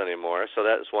existence anymore, so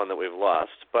that's one that we've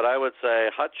lost. But I would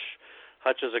say Hutch.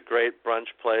 Hutch is a great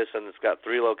brunch place, and it's got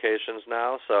 3 locations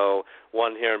now, so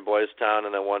one here in Boys Town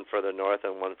and then one further north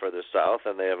and one further south,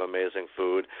 and they have amazing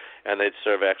food. And they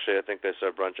serve, actually, I think they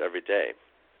serve brunch every day.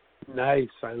 Nice.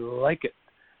 I like it.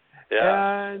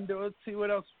 Yeah. And let's see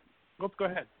what else. Oops, go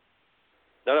ahead.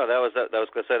 No, that was going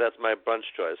to say that's my brunch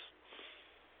choice.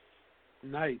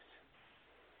 Nice.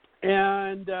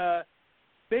 And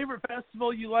favorite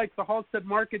festival you like, the Halstead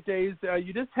Market Days.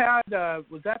 You just had,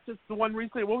 was that just the one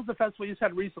recently? What was the festival you just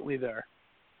had recently there?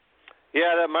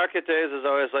 Yeah, that Market Days is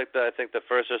always like I think the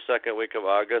first or second week of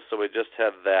August, so we just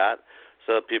had that.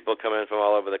 So people come in from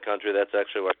all over the country. That's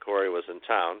actually where Corey was in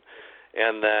town.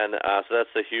 And then, so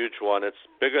that's a huge one. It's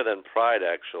bigger than Pride,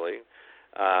 actually.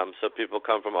 So people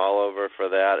come from all over for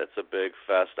that. It's a big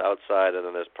fest outside, and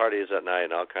then there's parties at night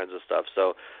and all kinds of stuff.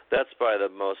 So that's probably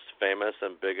the most famous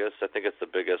and biggest. I think it's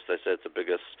the biggest. I say it's the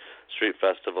biggest street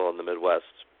festival in the Midwest.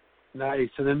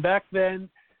 Nice. And then back then,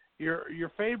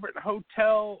 your favorite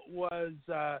hotel was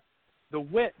the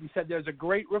Wit. You said there's a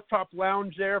great rooftop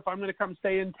lounge there if I'm going to come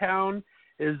stay in town.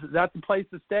 Is that the place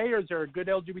to stay, or is there a good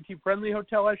LGBT-friendly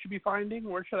hotel I should be finding?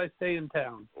 Where should I stay in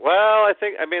town? Well, I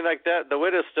mean, like that, the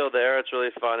Wit is still there. It's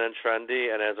really fun and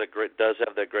trendy, and does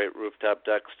have that great rooftop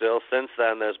deck still. Since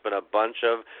then, there's been a bunch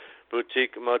of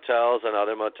boutique motels and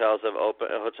other hotels that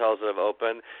have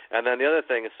opened. And then the other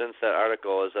thing since that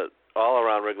article is that all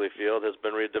around Wrigley Field has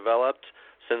been redeveloped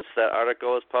since that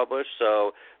article was published.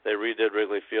 So they redid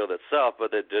Wrigley Field itself,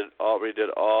 but they redid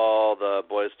all the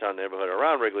Boys Town neighborhood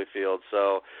around Wrigley Field.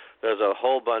 So there's a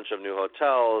whole bunch of new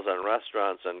hotels and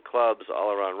restaurants and clubs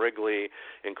all around Wrigley,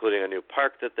 including a new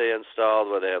park that they installed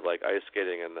where they have like ice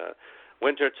skating in the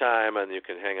wintertime, and you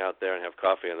can hang out there and have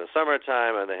coffee in the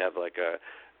summertime, and they have like a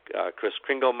Kris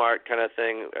Kringle Mart kind of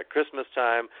thing at Christmas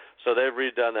time. So they've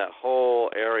redone that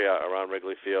whole area around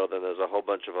Wrigley Field, and there's a whole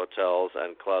bunch of hotels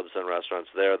and clubs and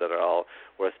restaurants there that are all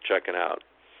worth checking out.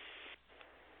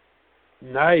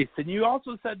 Nice. And you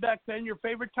also said back then your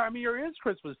favorite time of year is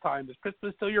Christmas time. Is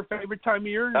Christmas still your favorite time of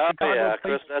year in Chicago? Yeah,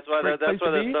 that's why there's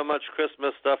so much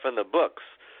Christmas stuff in the books,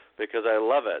 because I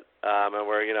love it. And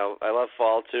I love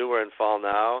fall too. We're in fall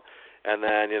now. And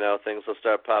then, things will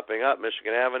start popping up.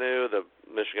 Michigan Avenue, the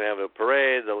Michigan Avenue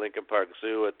Parade, the Lincoln Park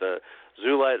Zoo at the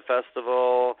Zoo Light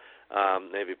Festival.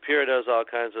 Navy Pier does all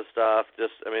kinds of stuff.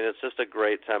 It's just a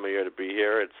great time of year to be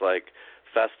here. It's like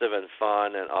festive and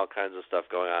fun and all kinds of stuff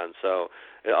going on. So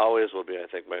it always will be, I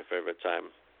think, my favorite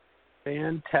time.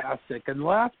 Fantastic. And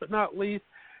last but not least,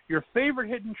 your favorite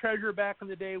hidden treasure back in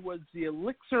the day was the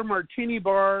Elixir Martini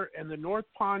Bar and the North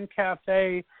Pond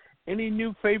Cafe. Any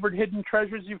new favorite hidden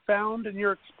treasures you found in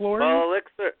your exploring? Well,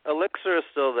 Elixir is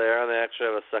still there, and they actually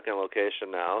have a second location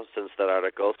now since that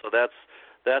article, so that's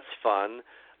fun.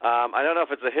 I don't know if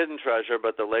it's a hidden treasure,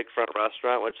 but the Lakefront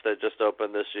Restaurant, which they just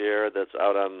opened this year, that's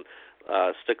out on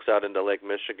sticks out into Lake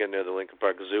Michigan near the Lincoln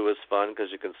Park Zoo, is fun because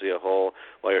you can see while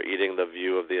you're eating the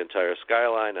view of the entire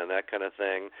skyline and that kind of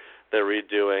thing. They're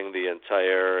redoing the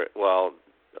entire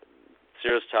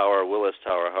Sears Tower, Willis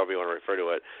Tower, however you want to refer to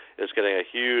it, is getting a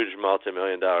huge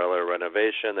multi-million-dollar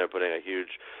renovation. They're putting a huge,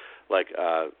 6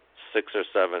 or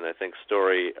 7, I think,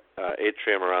 story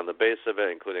atrium around the base of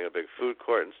it, including a big food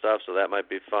court and stuff, so that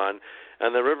might be fun. And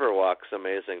the Riverwalk's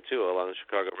amazing, too, along the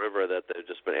Chicago River that they've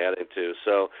just been adding to.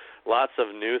 So lots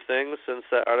of new things since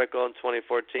that article in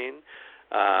 2014,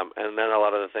 and then a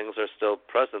lot of the things are still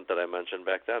present that I mentioned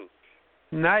back then.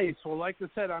 Nice. Well, like I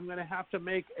said, I'm going to have to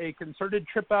make a concerted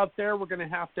trip out there. We're going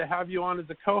to have you on as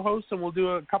a co-host, and we'll do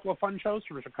a couple of fun shows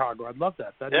for Chicago. I'd love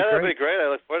that. That'd be great. I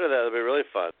look forward to that. It'll be really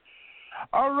fun.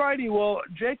 All righty. Well,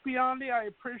 Jake Biondi, I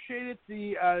appreciate it.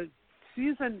 The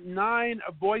Season 9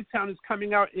 of Boys Town is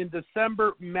coming out in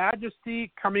December. Majesty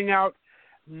coming out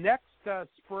next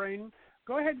spring.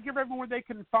 Go ahead and give everyone where they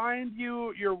can find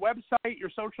you, your website, your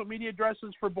social media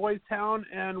addresses for Boys Town,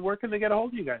 and where can they get a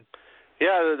hold of you guys?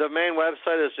 Yeah, the main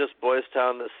website is just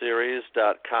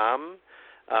boystowntheseries.com,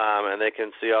 and they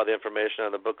can see all the information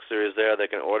on the book series there. They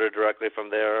can order directly from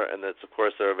there, and of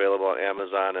course, they're available on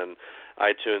Amazon and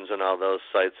iTunes and all those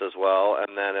sites as well.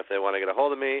 And then if they want to get a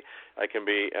hold of me,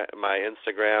 my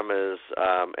Instagram is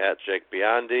at Jake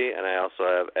Biondi, and I also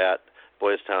have at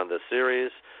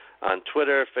boystowntheseries on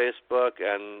Twitter, Facebook,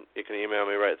 and you can email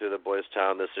me right through the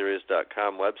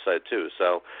boystowntheseries.com website too.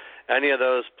 So any of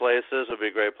those places would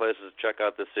be great places to check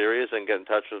out the series and get in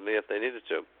touch with me if they needed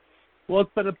to. Well,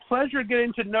 it's been a pleasure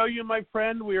getting to know you, my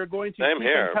friend. We are going to keep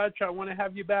in touch. I want to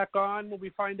have you back on when we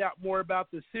find out more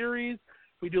about the series.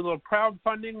 We do a little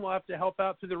crowdfunding. We'll have to help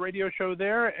out through the radio show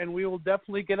there, and we will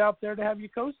definitely get out there to have you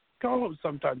co-host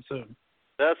sometime soon.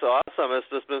 That's awesome. It's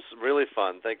just been really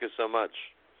fun. Thank you so much.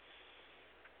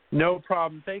 No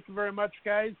problem. Thank you very much,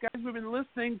 guys. Guys, we've been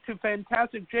listening to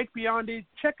fantastic Jake Biondi.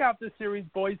 Check out the series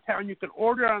Boys Town. You can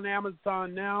order it on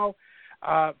Amazon now.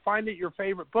 Find it at your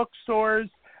favorite bookstores.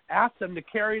 Ask them to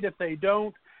carry it if they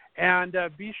don't. And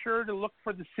be sure to look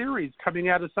for the series coming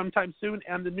out sometime soon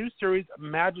and the new series,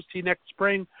 Majesty, next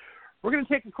spring. We're going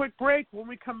to take a quick break. When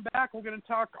we come back, we're going to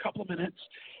talk a couple of minutes.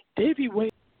 Davey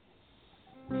Wade.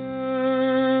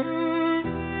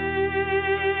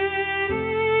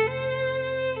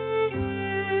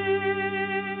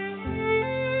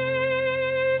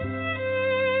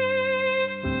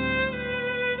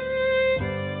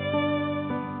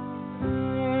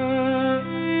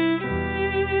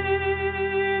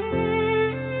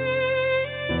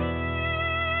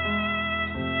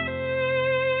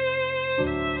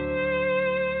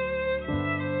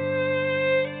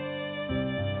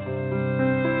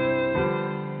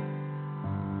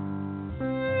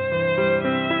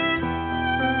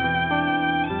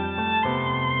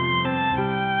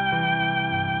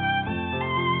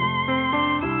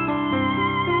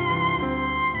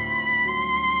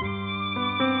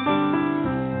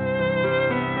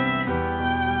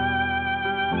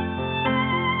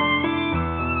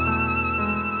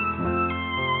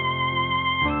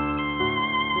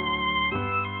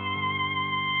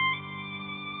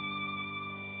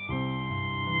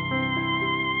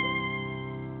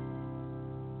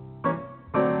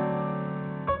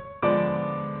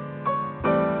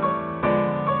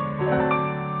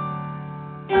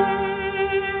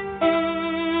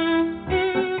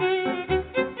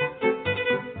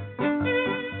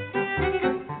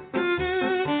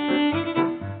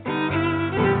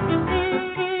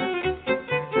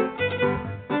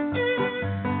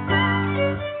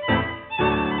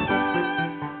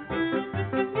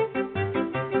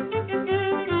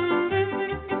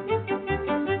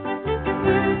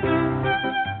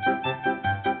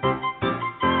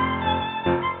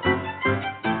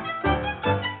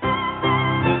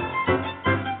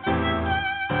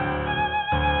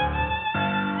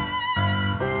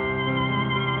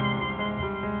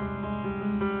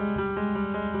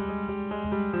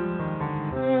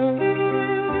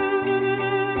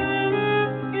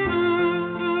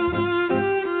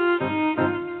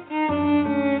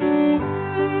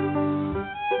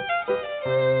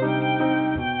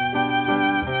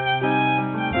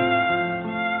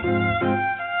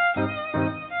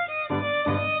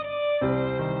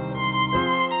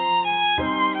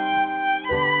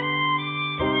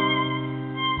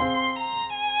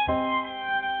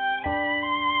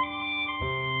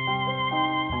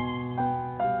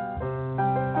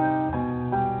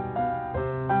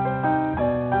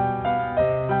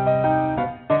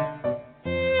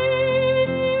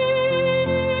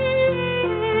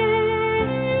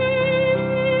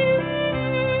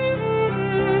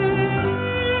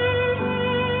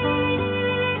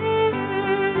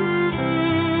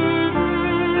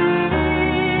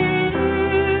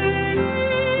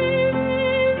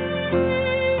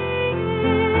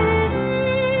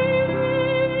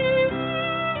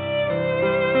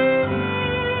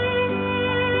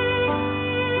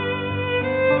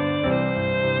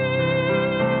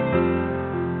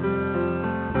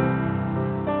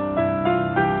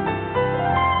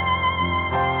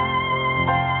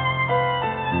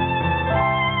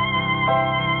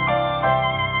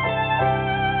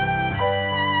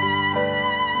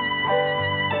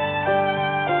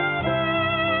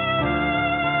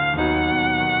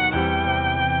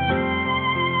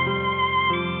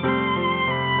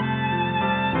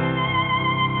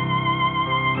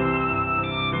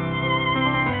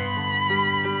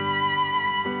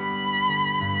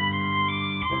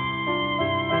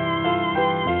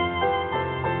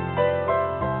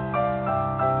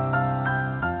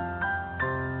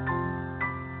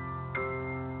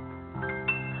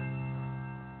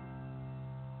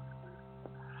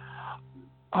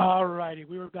 All righty,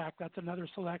 we were back. That's another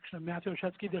selection of Matthew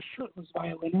Olszewski, the shirtless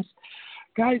violinist.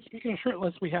 Guys, speaking of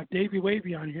shirtless, we have Davey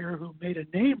Wavy on here, who made a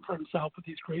name for himself with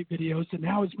these great videos, and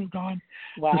now has moved on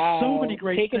to so many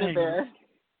great Taking things. it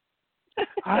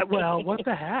there. Well, what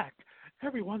the heck?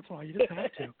 Every once in a while, you just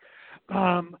have to.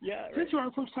 Yeah, right. Since you're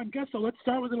our first-time guest, so let's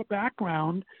start with a little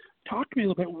background. Talk to me a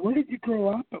little bit. Where did you grow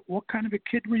up? What kind of a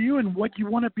kid were you, and what do you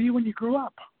want to be when you grew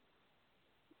up?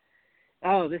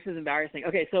 Oh, this is embarrassing.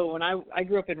 Okay, so when I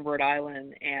grew up in Rhode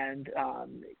Island and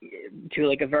to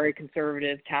like a very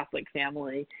conservative Catholic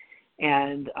family,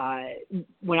 and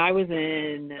when I was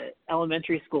in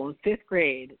elementary school in 5th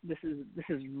grade, this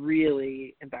is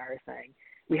really embarrassing.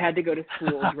 We had to go to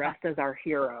school dressed as our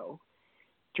hero.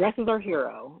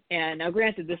 And now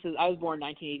granted, I was born in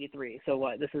 1983, so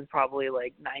what? This is probably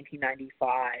like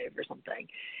 1995 or something.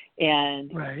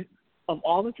 And right. Of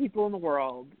all the people in the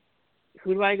world,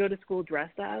 who do I go to school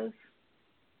dressed as?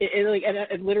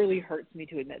 It literally hurts me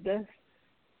to admit this.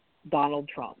 Donald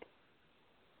Trump.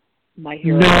 My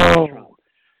hero, Donald Trump.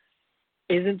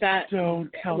 Isn't that?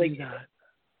 Don't tell me that.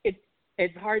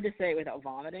 It's hard to say without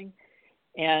vomiting.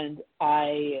 And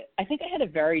I think I had a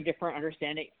very different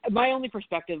understanding. My only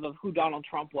perspective of who Donald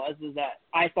Trump was is that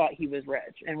I thought he was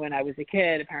rich, and when I was a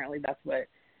kid, apparently that's what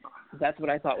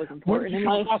I thought was important in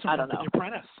life. I don't know. The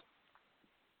Apprentice.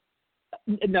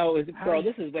 No, it was, girl,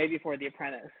 this is way before The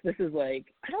Apprentice. This is like,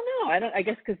 I don't know. I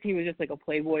guess because he was just like a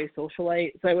playboy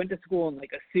socialite. So I went to school in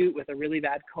like a suit with a really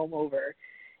bad comb over,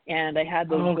 and I had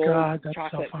those gold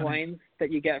chocolate coins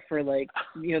that you get for like,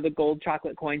 the gold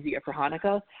chocolate coins you get for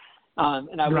Hanukkah.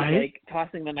 And I was like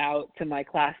tossing them out to my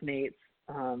classmates,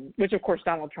 which of course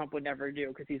Donald Trump would never do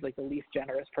because he's like the least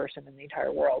generous person in the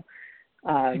entire world.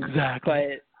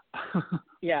 Exactly. But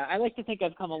yeah, I like to think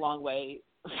I've come a long way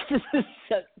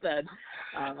since then.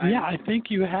 I think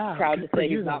you have. Proud to say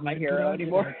he's not my hero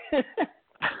anymore.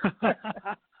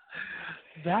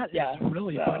 That is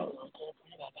really funny.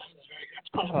 That's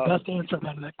probably the best answer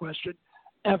out of that question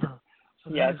ever. So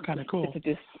that is kind of cool.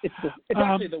 It's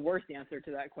actually the worst answer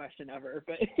to that question ever.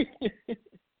 But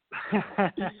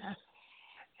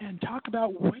and talk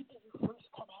about when did you first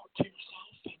come out to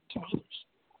yourself and to others?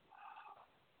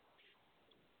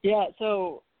 Yeah,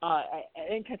 so I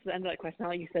didn't catch the end of that question.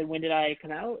 Like you said, when did I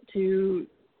come out to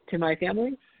my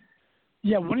family?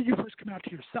 Yeah, when did you first come out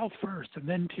to yourself first, and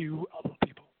then to other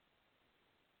people?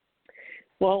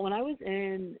 Well, when I was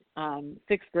in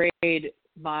 6th grade,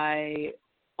 my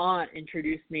aunt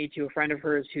introduced me to a friend of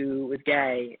hers who was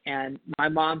gay, and my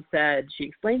mom said, she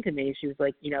explained to me, she was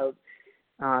like, your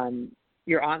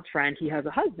aunt's friend, he has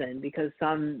a husband because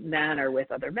some men are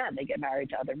with other men. They get married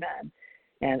to other men.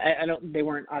 And they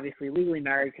weren't obviously legally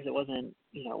married because it wasn't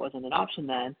an option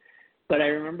then. But I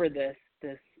remember this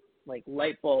like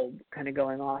light bulb kind of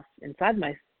going off inside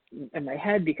in my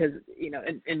head because,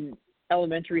 in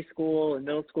elementary school and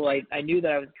middle school, I knew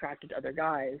that I was attracted to other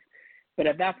guys. But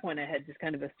at that point, I had just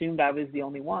kind of assumed I was the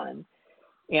only one.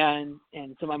 And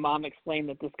so my mom explained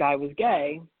that this guy was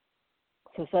gay.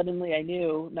 So suddenly I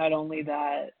knew not only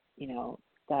that,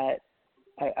 that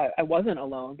I wasn't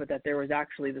alone, but that there was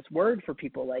actually this word for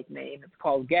people like me, and it's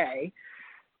called gay.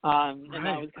 And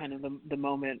that was kind of the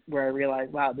moment where I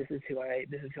realized, wow, this is who I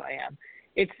am.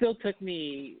 It still took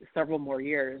me several more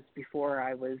years before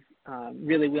I was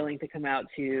really willing to come out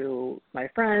to my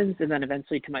friends and then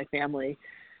eventually to my family.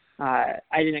 I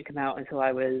didn't come out until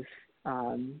I was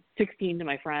 16 to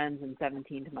my friends and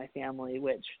 17 to my family,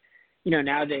 which,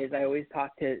 nowadays I always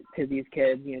talk to these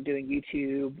kids, doing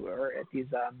YouTube or at these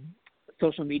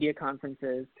social media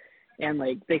conferences, and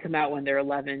like they come out when they're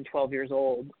 11, 12 years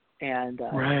old, and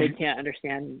they can't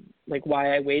understand like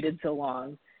why I waited so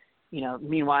long.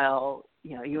 Meanwhile,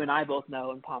 you and I both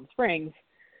know in Palm Springs,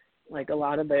 like a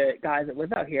lot of the guys that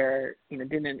live out here,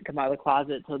 didn't come out of the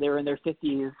closet till they were in their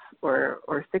 50s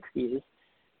or 60s.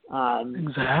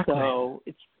 Exactly. So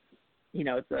it's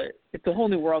it's a whole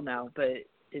new world now, but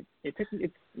it took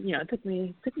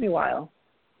me a while.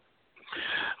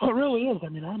 Oh, it really is. I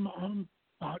mean, I'm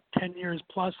about 10 years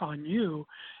plus on you,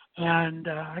 and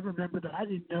I remember that I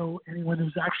didn't know anyone who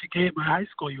was actually gay at my high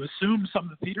school. You assumed some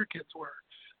of the theater kids were,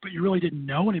 but you really didn't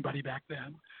know anybody back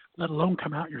then, let alone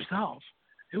come out yourself.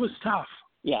 It was tough.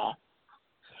 Yeah,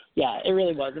 it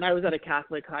really was. And I was at a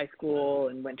Catholic high school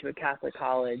and went to a Catholic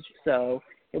college, so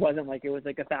it wasn't like it was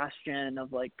like a bastion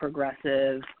of like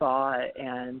progressive thought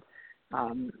and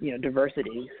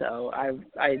diversity. So I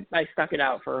stuck it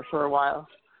out for a while.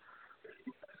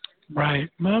 Right.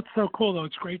 Well, that's so cool though.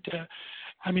 It's great to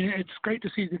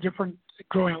see the different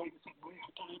growing up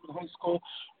in high school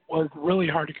was really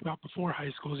hard to come out before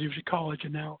high school. It was usually college,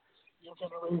 and now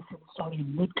millennial generation starting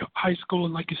in mid-high school,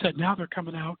 and like you said, now they're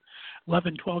coming out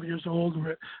 11, 12 years old.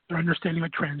 They're understanding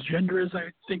what transgender is.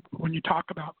 I think when you talk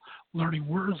about learning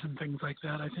words and things like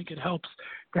that, I think it helps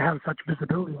to have such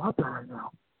visibility out there right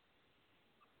now.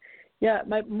 Yeah,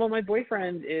 my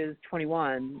boyfriend is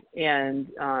 21, and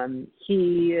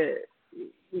he's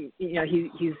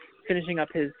finishing up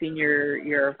his senior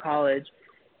year of college,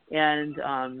 and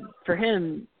for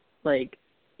him, like,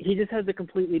 he just has a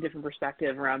completely different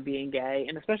perspective around being gay,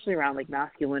 and especially around like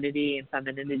masculinity and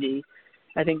femininity.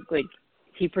 I think like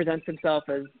he presents himself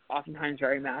as oftentimes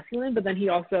very masculine, but then he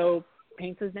also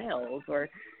paints his nails, or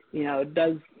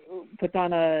puts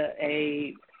on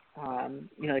a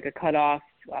like a cut off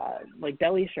like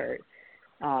belly shirt,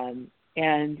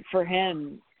 and for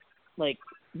him, like,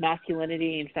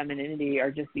 masculinity and femininity are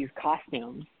just these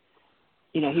costumes.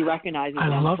 He recognizes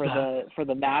them for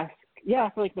the mask.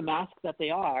 Yeah, for like the mask that they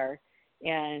are,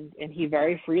 and he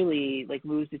very freely like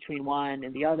moves between one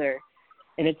and the other,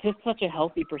 and it's just such a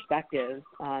healthy perspective,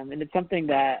 and it's something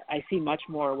that I see much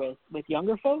more with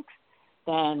younger folks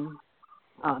than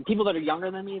people that are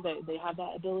younger than me. They have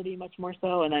that ability much more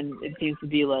so, and then it seems to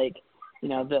be like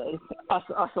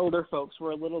us older folks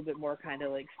were a little bit more kind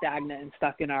of like stagnant and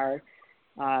stuck in our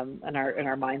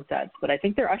mindsets. But I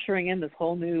think they're ushering in this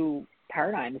whole new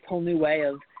paradigm, this whole new way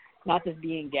of not just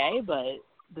being gay, but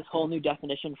this whole new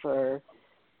definition for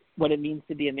what it means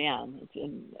to be a man.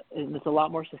 And it's a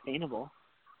lot more sustainable.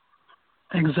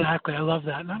 Exactly. I love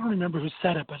that. And I don't remember who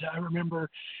said it, but I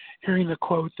remember hearing the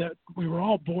quote that we were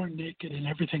all born naked and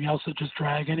everything else is just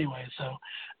drag anyway. So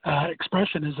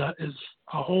expression is a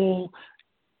whole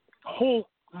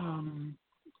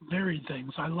varied thing.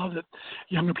 So I love that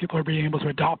younger people are being able to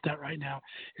adopt that right now.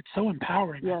 It's so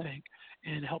empowering, I think,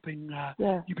 in helping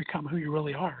you become who you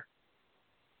really are.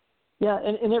 Yeah,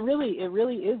 and it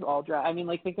really is all drag. I mean,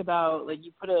 like, think about, like,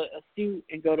 you put a suit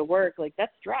and go to work, like,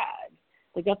 that's drag.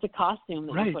 Like, that's a costume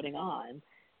that you're putting on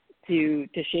to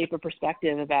shape a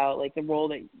perspective about, like, the role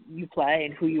that you play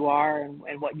and who you are and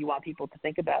what you want people to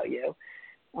think about you.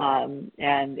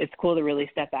 And it's cool to really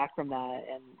step back from that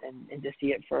and just see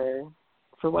it for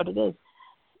what it is.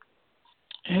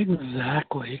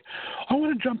 Exactly. I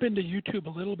want to jump into YouTube a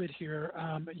little bit here.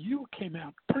 You came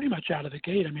out pretty much out of the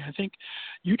gate. I mean, I think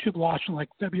YouTube launched in like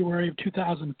February of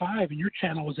 2005, and your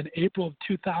channel was in April of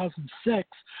 2006.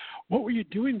 What were you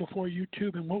doing before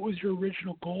YouTube, and what was your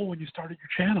original goal when you started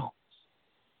your channel?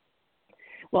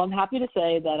 Well, I'm happy to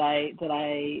say that I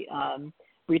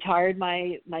retired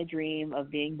my dream of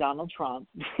being Donald Trump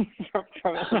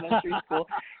from elementary school,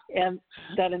 and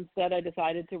that instead I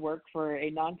decided to work for a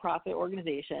nonprofit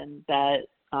organization that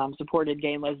supported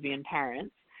gay and lesbian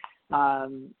parents. It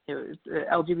was an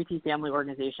LGBT family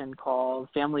organization called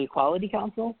Family Equality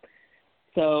Council.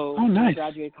 So nice. When I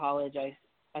graduated college,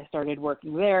 I started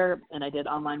working there, and I did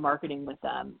online marketing with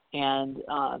them. And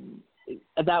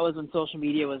that was when social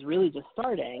media was really just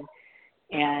starting.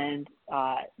 And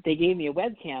they gave me a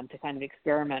webcam to kind of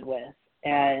experiment with.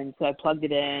 And so I plugged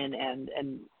it in,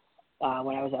 and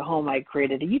when I was at home, I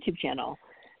created a YouTube channel.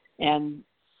 And,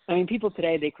 I mean, people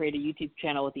today, they create a YouTube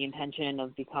channel with the intention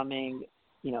of becoming,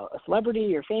 a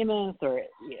celebrity or famous, or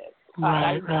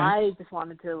I just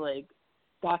wanted to, like,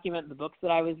 document the books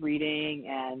that I was reading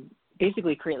and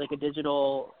basically create, like, a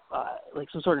digital, like,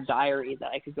 some sort of diary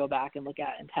that I could go back and look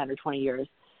at in 10 or 20 years.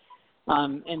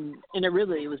 And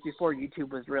it was before YouTube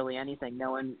was really anything.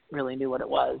 No one really knew what it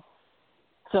was.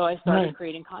 So I started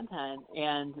creating content,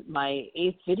 and my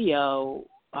 8th video,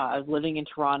 I was living in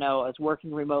Toronto, I was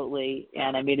working remotely,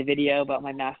 and I made a video about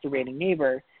my masturbating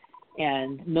neighbor,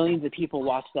 and millions of people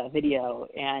watched that video,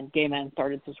 and gay men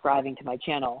started subscribing to my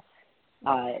channel.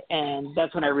 And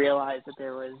that's when I realized that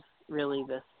there was really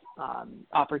this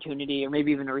opportunity, or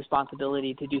maybe even a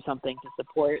responsibility, to do something to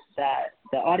support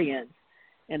the audience.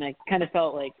 And I kind of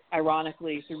felt like,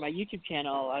 ironically, through my YouTube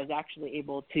channel, I was actually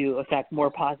able to affect more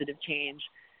positive change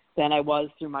than I was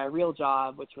through my real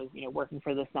job, which was, working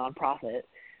for this nonprofit.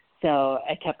 So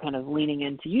I kept kind of leaning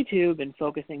into YouTube and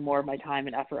focusing more of my time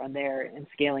and effort on there, and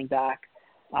scaling back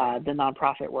the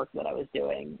nonprofit work that I was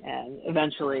doing, and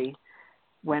eventually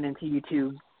went into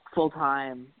YouTube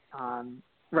full-time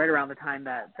right around the time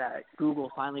that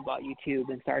Google finally bought YouTube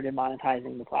and started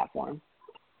monetizing the platform.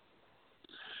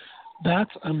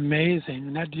 That's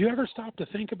amazing. Now, do you ever stop to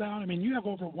think about, I mean, you have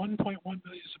over 1.1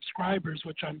 million subscribers,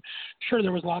 which I'm sure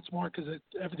there was lots more because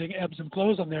everything ebbs and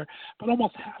flows on there, but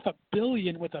almost 500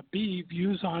 million with a B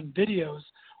views on videos.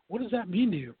 What does that mean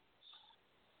to you?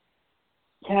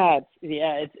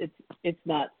 It's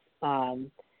nuts. I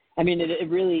mean, it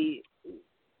really,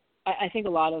 I think a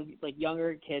lot of, like,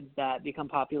 younger kids that become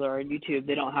popular on YouTube,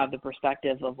 they don't have the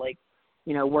perspective of, like,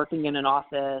 working in an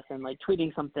office and like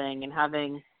tweeting something and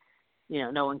having,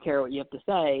 no one care what you have to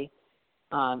say.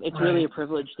 It's Right. really a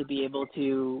privilege to be able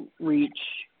to reach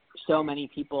so many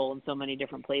people in so many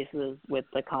different places with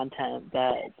the content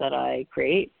that I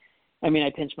create. I mean,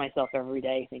 I pinch myself every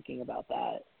day thinking about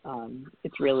that.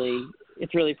 It's really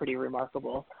pretty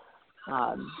remarkable.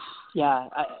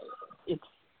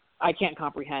 I can't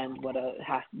comprehend what a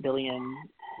 500 million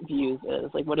views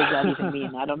is. Like, what does that even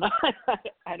mean? I don't know.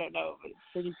 I don't know, but it's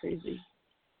pretty crazy.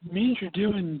 It means you're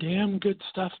doing damn good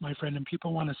stuff, my friend, and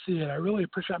people want to see it. I really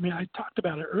appreciate it. I mean, I talked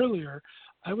about it earlier.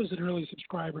 I was an early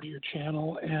subscriber to your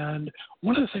channel, and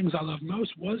one of the things I love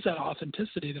most was that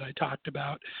authenticity that I talked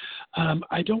about.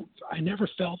 I never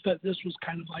felt that this was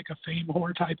kind of like a fame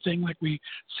whore type thing like we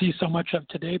see so much of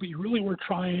today, but you really were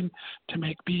trying to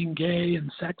make being gay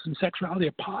and sex and sexuality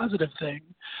a positive thing,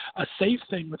 a safe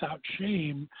thing without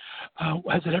shame.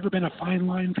 Has it ever been a fine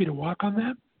line for you to walk on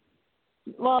that?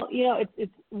 Well,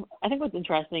 it's. I think what's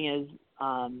interesting is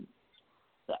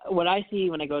what I see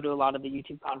when I go to a lot of the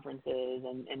YouTube conferences,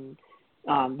 and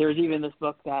there's even this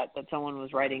book that someone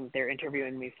was writing. They're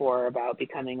interviewing me for about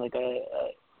becoming like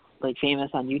like famous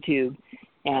on YouTube,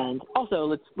 and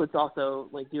also let's also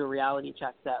like do a reality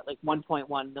check that like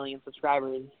 1.1 million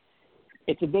subscribers.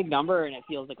 It's a big number and it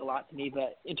feels like a lot to me,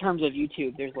 but in terms of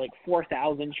YouTube, there's like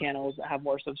 4,000 channels that have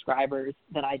more subscribers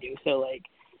than I do. So like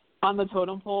on the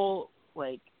totem pole,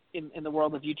 like in the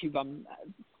world of YouTube, I'm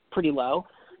pretty low.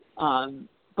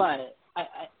 But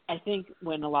I think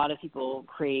when a lot of people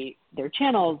create their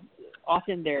channels,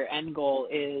 often their end goal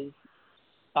is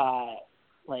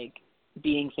like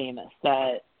being famous.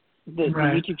 That the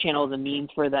YouTube channel is a means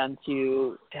for them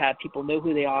to have people know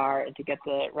who they are and to get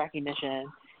the recognition.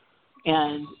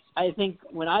 And I think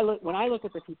when I look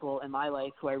at the people in my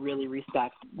life who I really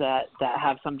respect that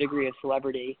have some degree of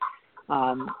celebrity,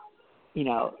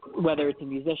 whether it's a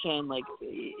musician, like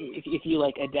if you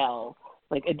like Adele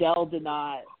did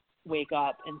not wake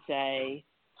up and say,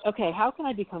 okay, how can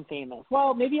I become famous?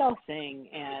 Well, maybe I'll sing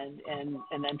and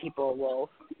then people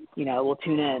will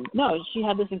tune in. No, she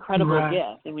had this incredible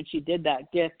gift, and when she did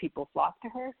that gift, people flocked to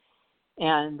her.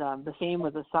 And the same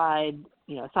was a side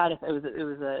effect.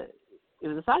 It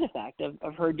was a side effect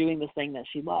of her doing this thing that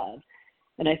she loved.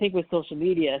 And I think with social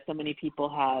media, so many people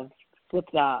have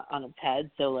flipped that on its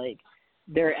head. So like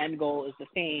their end goal is the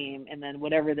fame, and then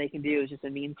whatever they can do is just a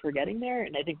means for getting there.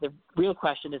 And I think the real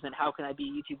question isn't how can I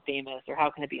be YouTube famous or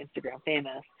how can I be Instagram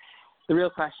famous. The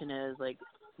real question is like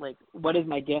what is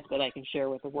my gift that I can share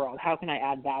with the world? How can I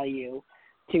add value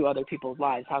to other people's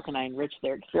lives? How can I enrich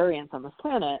their experience on this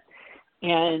planet?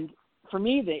 And for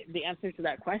me, the answer to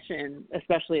that question,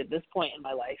 especially at this point in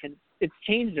my life, and it's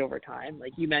changed over time.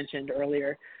 Like you mentioned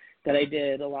earlier that I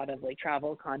did a lot of like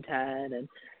travel content and,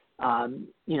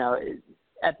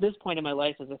 at this point in my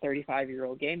life as a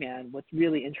 35-year-old gay man, what's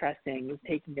really interesting is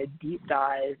taking a deep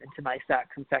dive into my sex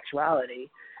and sexuality.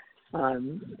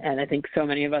 And I think so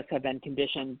many of us have been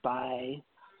conditioned by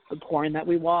the porn that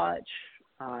we watch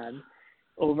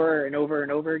over and over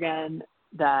and over again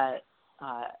that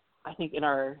I think in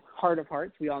our heart of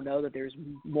hearts, we all know that there's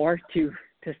more to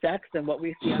sex than what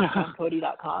we see on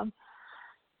Cody.com.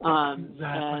 Exactly.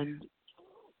 And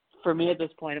for me at this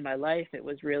point in my life, it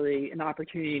was really an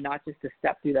opportunity not just to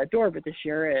step through that door, but to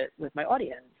share it with my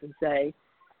audience and say,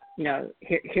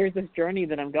 here's this journey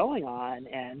that I'm going on,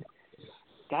 and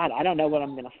God, I don't know what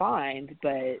I'm going to find,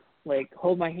 but like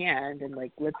hold my hand and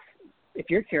like if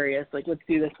you're curious, like let's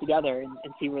do this together and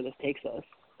see where this takes us.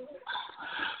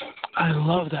 I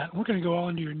love that. We're going to go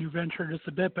on to your new venture in just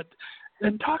a bit, but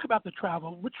then talk about the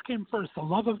travel. Which came first, the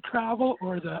love of travel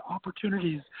or the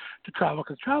opportunities to travel?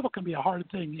 Because travel can be a hard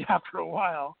thing after a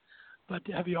while. But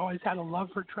have you always had a love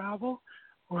for travel,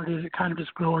 or did it kind of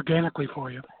just grow organically for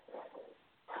you?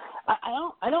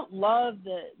 I don't love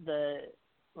the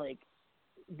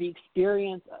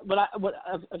experience,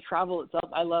 of travel itself.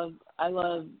 I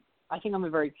think I'm a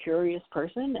very curious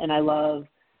person, and I love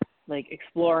like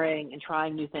exploring and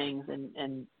trying new things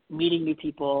and meeting new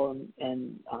people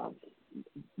and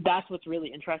that's what's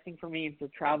really interesting for me. So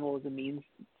travel is a means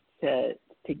to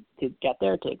get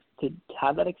there, to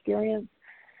have that experience.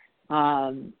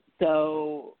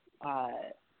 So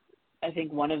I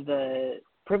think one of the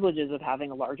privileges of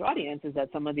having a large audience is that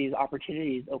some of these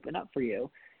opportunities open up for you.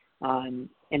 And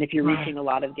if you're reaching a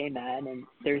lot of gay men, and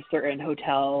there's certain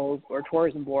hotels or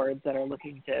tourism boards that are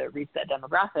looking to reach that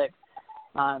demographic,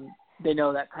 they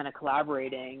know that kind of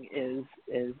collaborating is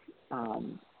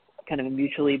kind of a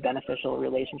mutually beneficial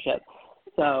relationship.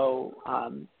 So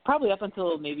probably up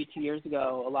until maybe 2 years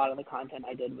ago, a lot of the content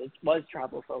I did was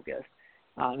travel focused.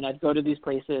 And I'd go to these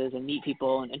places and meet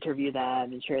people and interview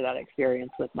them and share that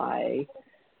experience with my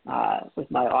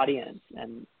audience.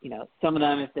 And, some of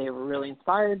them, if they were really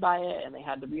inspired by it and they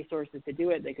had the resources to do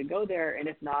it, they could go there. And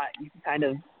if not, you can kind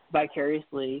of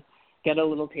vicariously get a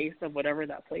little taste of whatever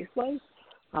that place was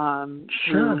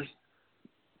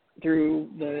through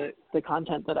the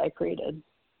content that I created.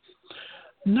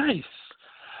 Nice.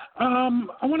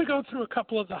 I want to go through a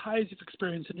couple of the highs you've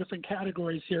experienced in different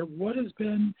categories here. What has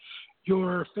been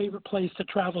your favorite place to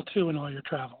travel to in all your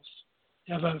travels?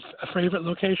 You have a favorite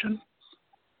location?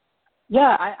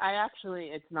 Yeah, I actually,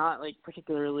 it's not like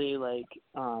particularly like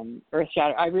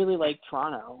earth-shattering. I really like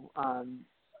Toronto.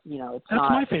 It's That's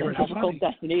not my favorite. a difficult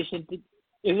destination. Is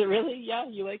it really? Yeah,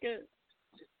 you like it?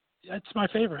 It's my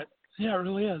favorite. Yeah, it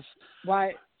really is.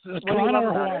 Why? Toronto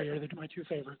or Hawaii are my two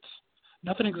favorites.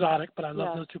 Nothing exotic, but I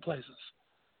love those two places.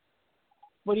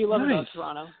 What do you love about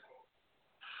Toronto?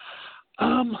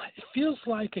 It feels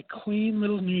like a clean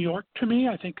little New York to me.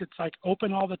 I think it's like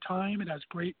open all the time. It has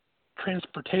great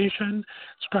transportation.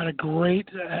 It's got a great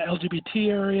LGBT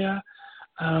area.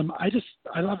 I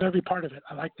love every part of it.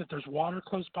 I like that there's water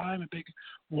close by. I'm a big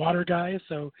water guy,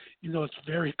 so even though it's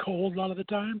very cold a lot of the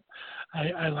time,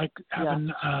 I like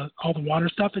having all the water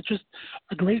stuff. It's just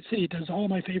a great city. It does all of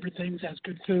my favorite things. It has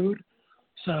good food,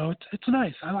 so it's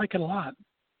nice. I like it a lot.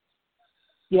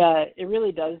 Yeah, it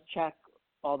really does check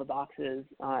all the boxes,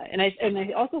 and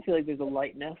I also feel like there's a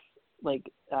lightness.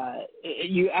 Like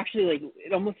you actually like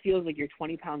it almost feels like you're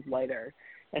 20 pounds lighter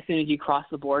as soon as you cross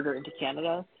the border into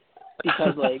Canada.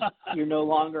 Because like you're no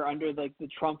longer under like the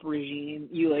Trump regime,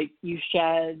 you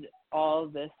shed all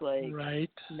of this like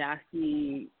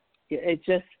nasty.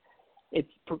 It's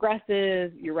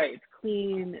progressive. You're right. It's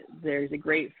clean. There's a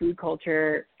great food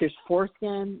culture. There's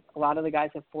foreskin. A lot of the guys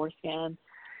have foreskin.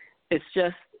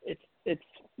 It's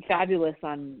fabulous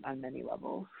on many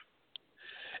levels.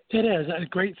 It is a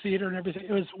great theater and everything.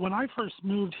 It was when I first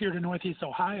moved here to Northeast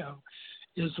Ohio.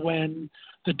 Is when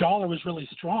the dollar was really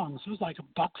strong. So it was like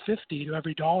 $1.50 to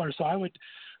every dollar. So I would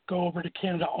go over to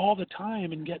Canada all the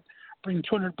time and bring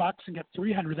 $200 and get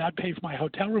 $300. That'd pay for my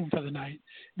hotel room for the night.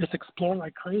 Just explore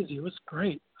like crazy. It was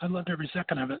great. I loved every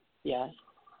second of it. Yeah.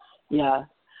 Yeah.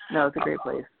 No, it's a great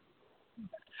place.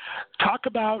 Talk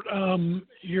about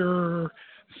your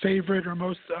favorite or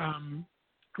most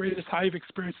greatest high you've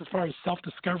experienced as far as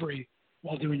self-discovery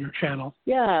while doing your channel.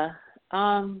 Yeah.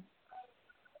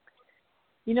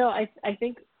 I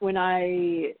think when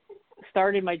I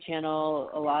started my channel,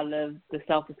 a lot of the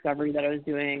self-discovery that I was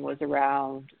doing was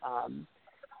around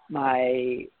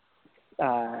my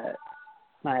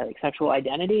like sexual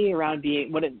identity, around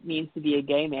what it means to be a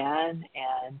gay man,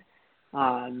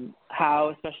 and how,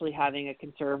 especially having a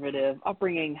conservative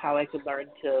upbringing, how I could learn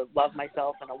to love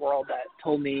myself in a world that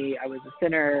told me I was a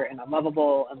sinner and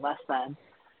unlovable and less than.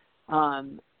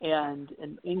 And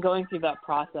in going through that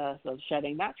process of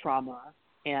shedding that trauma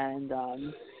and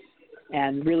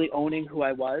really owning who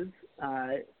I was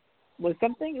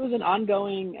something. It was an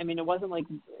ongoing. I mean, it wasn't like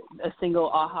a single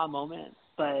aha moment,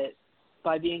 but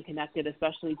by being connected,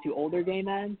 especially to older gay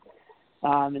men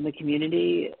in the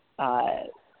community,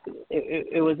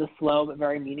 it was a slow but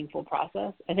very meaningful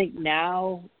process. I think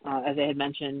now, as I had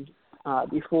mentioned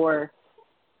before,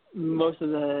 most of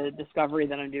the discovery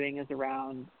that I'm doing is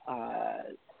around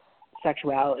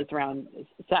sexuality. It's around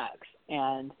sex,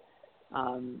 and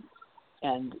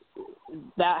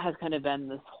that has kind of been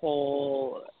this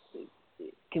whole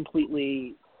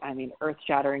completely,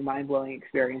 earth-shattering, mind-blowing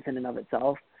experience in and of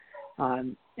itself.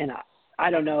 And I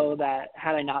don't know that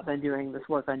had I not been doing this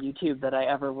work on YouTube that I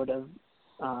ever would have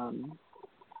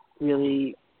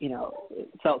really,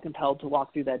 felt compelled to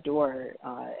walk through that door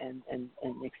and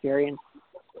experience,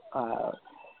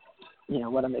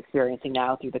 what I'm experiencing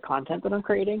now through the content that I'm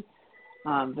creating.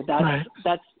 But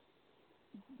that's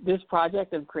this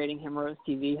project of creating Himrose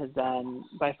TV has been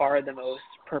by far the most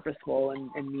purposeful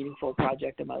and meaningful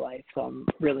project in my life. So I'm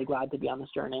really glad to be on this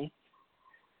journey.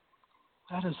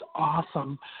 That is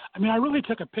awesome. I really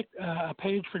took a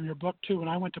page from your book, too. When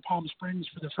I went to Palm Springs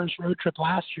for the first road trip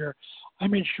last year, I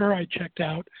made sure I checked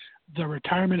out the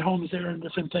retirement homes there and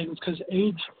different things, because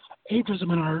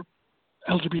ageism in our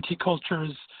LGBT culture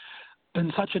has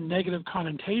been such a negative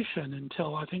connotation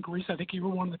until I think recently. I think you were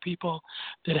one of the people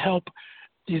that helped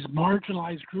these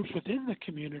marginalized groups within the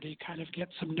community kind of get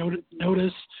some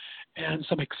notice and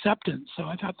some acceptance. So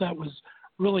I thought that was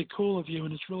really cool of you,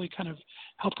 and it's really kind of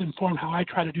helped inform how I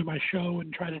try to do my show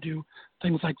and try to do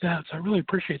things like that. So I really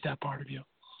appreciate that part of you.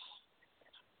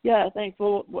 Yeah, thanks.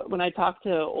 Well, when I talk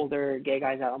to older gay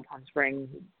guys out in Palm Springs,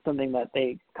 something that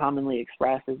they commonly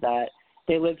express is that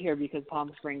they live here because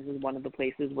Palm Springs is one of the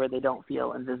places where they don't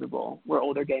feel invisible, where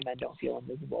older gay men don't feel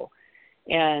invisible.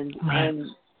 And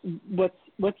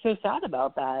what's so sad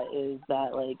about that is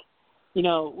that, like, you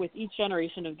know, with each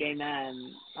generation of gay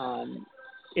men,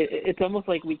 it's almost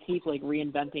like we keep like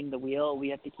reinventing the wheel. We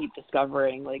have to keep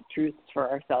discovering like truths for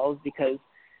ourselves because,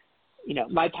 you know,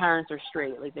 my parents are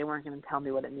straight. Like, they weren't going to tell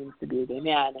me what it means to be a gay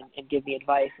man and give me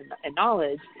advice and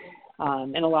knowledge.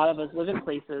 And a lot of us live in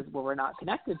places where we're not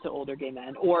connected to older gay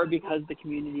men, or because the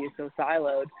community is so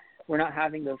siloed, we're not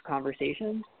having those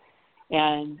conversations.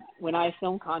 And when I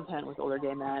film content with older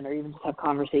gay men, or even just have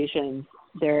conversations,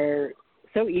 they're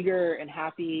so eager and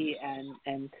happy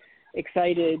and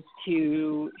excited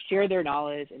to share their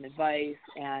knowledge and advice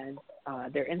and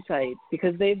their insights,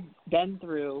 because they've been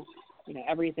through, you know,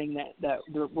 everything that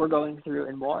we're going through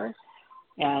and more.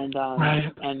 And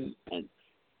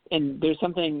and there's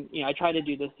something, you know, I try to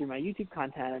do this through my YouTube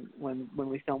content when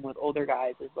we film with older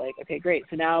guys, is like, okay, great.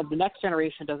 So now the next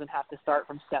generation doesn't have to start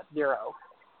from step zero.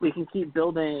 We can keep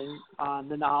building on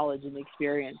the knowledge and the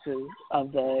experiences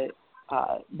of the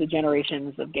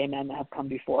generations of gay men that have come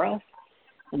before us.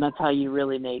 And that's how you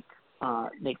really make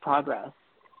progress.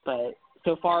 But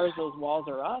so far as those walls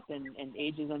are up and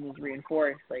ageism is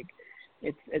reinforced, like,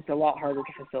 it's a lot harder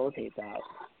to facilitate that.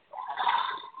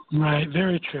 Right,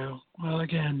 very true. Well,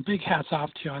 again, big hats off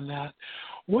to you on that.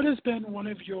 What has been one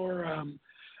of your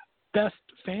best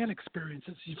fan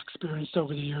experiences you've experienced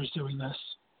over the years doing this?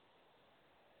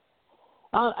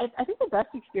 I think the best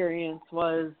experience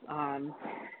was,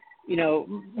 you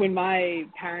know, when my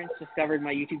parents discovered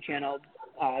my YouTube channel,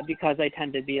 because I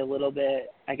tend to be a little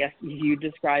bit, I guess you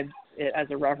described it as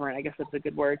irreverent, I guess that's a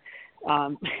good word,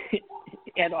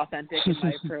 and authentic in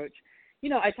my approach. You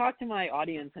know, I talk to my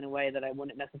audience in a way that I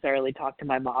wouldn't necessarily talk to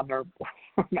my mom or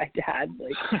my dad.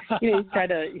 Like, you know,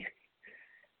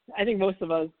 I think most of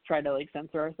us try to, like,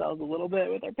 censor ourselves a little bit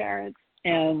with our parents.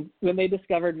 And when they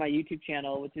discovered my YouTube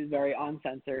channel, which is very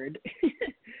uncensored,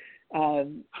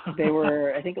 they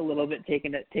were, I think, a little bit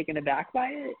taken aback by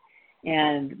it.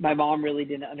 And my mom really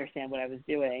didn't understand what I was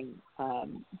doing.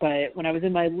 But when I was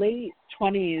in my late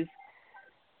 20s,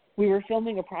 we were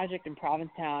filming a project in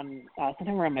Provincetown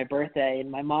sometime around my birthday,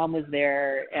 and my mom was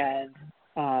there,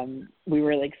 and we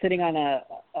were, like, sitting on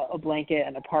a blanket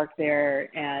in a park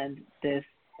there, and this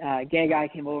gay guy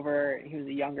came over. He was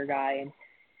a younger guy, and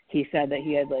he said that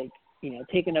he had, like, you know,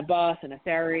 taken a bus and a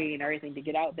ferry and everything to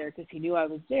get out there because he knew I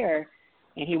was there,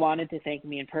 and he wanted to thank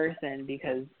me in person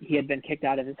because he had been kicked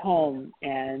out of his home,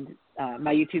 and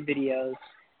my YouTube videos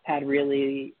had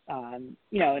really,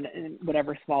 you know, in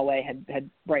whatever small way had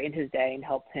brightened his day and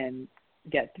helped him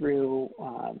get through,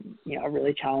 you know, a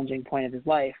really challenging point of his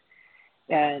life.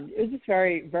 And it was just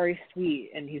very, very sweet.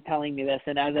 And he's telling me this.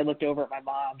 And as I looked over at my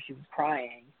mom, she was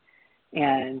crying.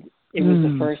 And it was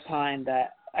the first time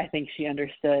that I think she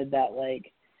understood that,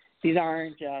 like, these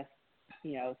aren't just,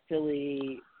 you know,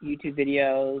 silly YouTube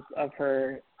videos of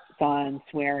her son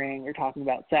swearing or talking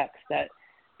about sex, that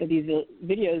these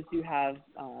videos do have,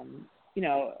 you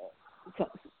know,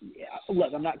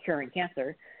 look, I'm not curing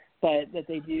cancer, but that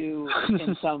they do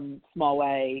in some small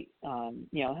way,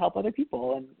 you know, help other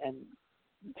people. And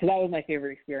so that was my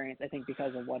favorite experience, I think,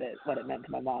 because of what it meant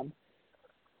to my mom.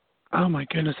 Oh my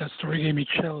goodness, that story gave me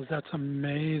chills. That's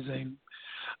amazing.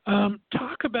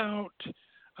 Talk about,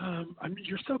 I mean,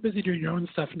 you're so busy doing your own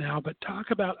stuff now, but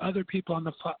talk about other people on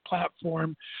the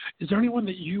platform. Is there anyone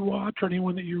that you watch or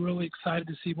anyone that you're really excited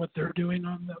to see what they're doing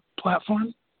on the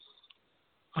platform,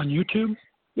 on YouTube?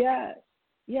 Yeah.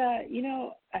 You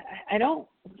know, I don't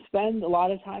spend a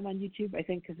lot of time on YouTube, I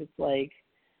think, because it's like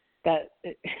that.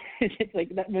 It's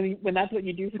like that when that's what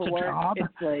you do for work. Job.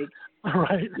 It's like,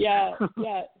 right. Yeah.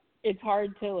 It's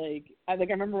hard to, like, I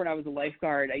remember when I was a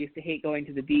lifeguard, I used to hate going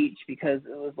to the beach because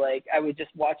it was like I would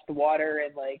just watch the water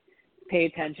and, like, pay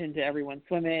attention to everyone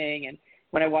swimming. And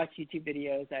when I watch YouTube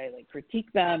videos, I, like,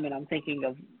 critique them, and I'm thinking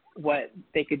of what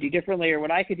they could do differently or what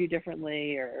I could do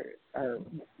differently or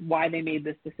why they made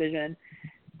this decision.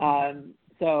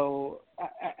 So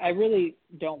I really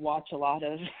don't watch a lot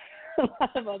of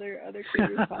other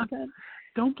creative content.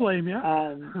 Don't blame you.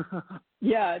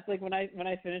 Yeah, it's like when I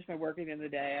finish my work at the end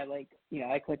of the day,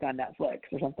 I click on Netflix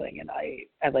or something, and I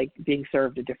like being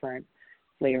served a different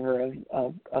flavor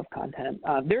of content.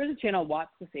 There is a channel, Watch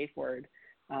the Safe Word,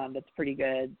 that's pretty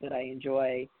good that I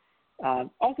enjoy.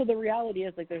 Also, the reality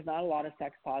is, like, there's not a lot of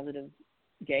sex positive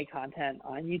gay content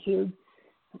on YouTube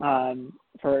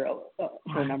for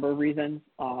a number of reasons,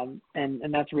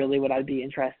 and that's really what I'd be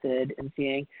interested in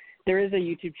seeing. There is a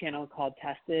YouTube channel called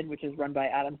Tested, which is run by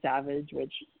Adam Savage,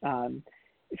 which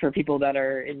for people that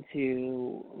are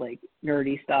into, like,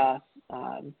 nerdy stuff,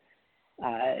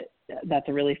 that's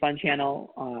a really fun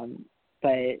channel.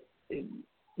 But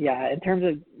yeah, in terms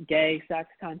of gay sex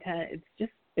content,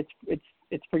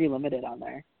 it's pretty limited on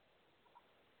there.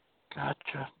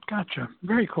 Gotcha.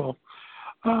 Very cool.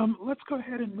 Let's go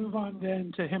ahead and move on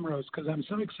then to Himrose, because I'm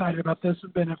so excited about this.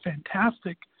 It's been a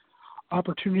fantastic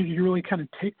opportunity to really kind of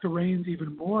take the reins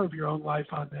even more of your own life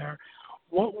on there.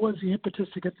 What was the impetus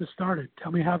to get this started?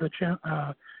 Tell me how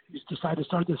you decided to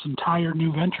start this entire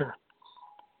new venture.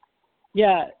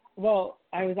 Yeah, well,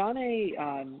 I was on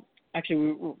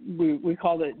actually we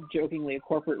called it jokingly a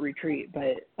corporate retreat,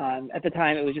 but at the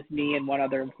time it was just me and one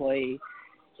other employee.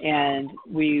 And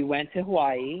we went to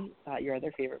Hawaii, your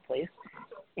other favorite place,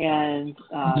 and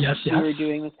yes. We were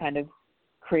doing this kind of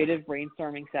creative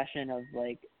brainstorming session of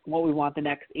like what we want the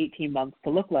next 18 months to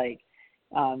look like,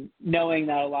 knowing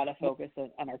that a lot of focus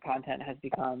on our content has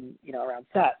become, around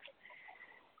sex.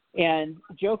 And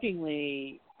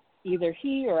jokingly, either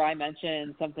he or I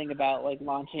mentioned something about like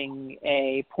launching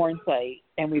a porn site,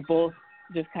 and we both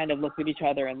just kind of looked at each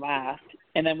other and laughed.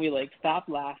 And then we like stopped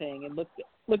laughing and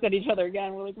looked at each other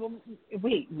again. We're like, well,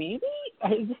 wait, maybe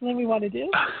is this something we want to do?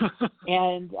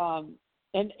 And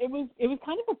it was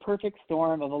kind of a perfect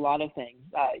storm of a lot of things.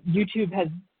 YouTube has,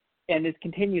 and it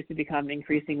continues to become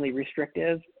increasingly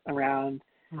restrictive around,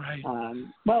 right.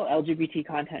 LGBT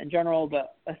content in general,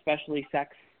 but especially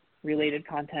sex-related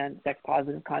content,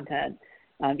 sex-positive content,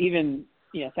 even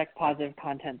sex-positive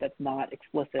content that's not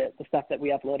explicit. The stuff that we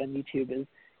upload on YouTube is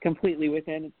completely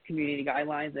within community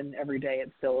guidelines, and every day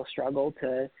it's still a struggle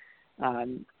to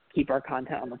keep our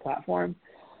content on the platform.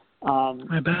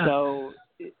 I bet. So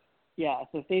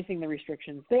facing the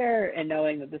restrictions there and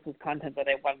knowing that this was content that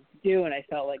I wanted to do, and I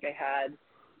felt like I had,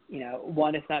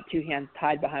 one if not two hands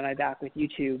tied behind my back with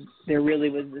YouTube, there really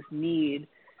was this need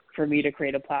for me to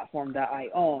create a platform that I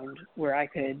owned where I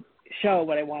could show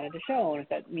what I wanted to show. And if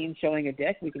that means showing a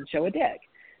dick, we can show a dick.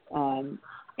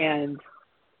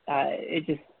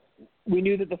 We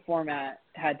knew that the format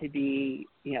had to be,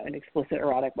 an explicit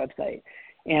erotic website.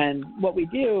 And what we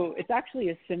do, it's actually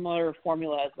a similar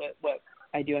formula as what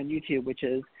I do on YouTube, which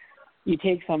is you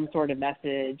take some sort of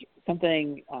message,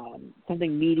 something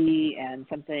meaty and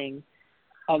something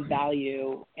of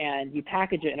value, and you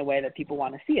package it in a way that people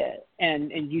want to see it.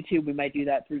 And in YouTube, we might do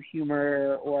that through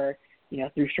humor or,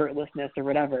 through shirtlessness or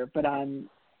whatever. But on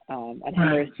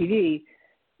Himrose TV,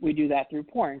 we do that through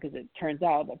porn, because it turns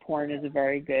out that porn is a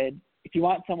very good, if you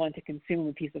want someone to consume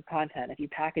a piece of content, if you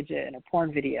package it in a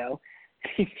porn video,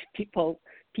 people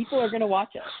are going to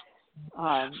watch it.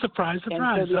 Surprise.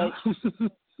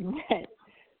 Right.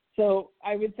 So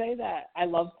I would say that I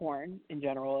love porn in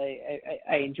general.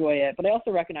 I enjoy it, but I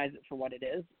also recognize it for what it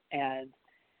is, and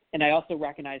I also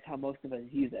recognize how most of us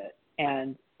use it.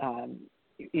 And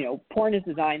porn is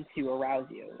designed to arouse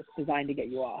you. It's designed to get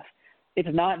you off. It's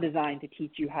not designed to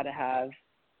teach you how to have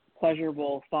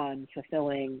pleasurable, fun,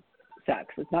 fulfilling sex.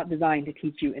 It's not designed to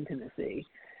teach you intimacy.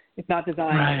 It's not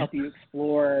designed to help you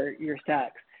explore your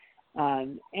sex.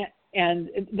 And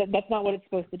that's not what it's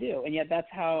supposed to do. And yet that's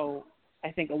how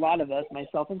I think a lot of us,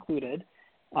 myself included,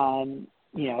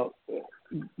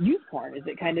 use porn. Is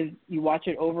it kind of, you watch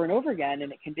it over and over again,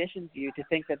 and it conditions you to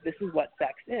think that this is what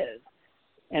sex is.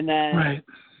 And then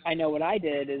I know what I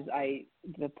did is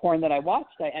the porn that I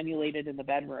watched, I emulated in the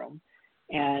bedroom,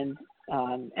 and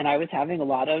I was having a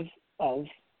lot of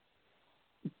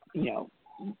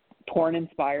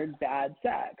porn-inspired bad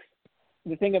sex.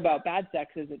 The thing about bad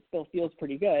sex is it still feels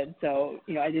pretty good, so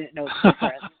I didn't know the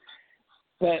difference.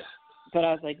 But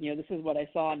I was like, this is what I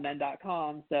saw on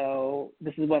men.com, so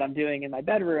this is what I'm doing in my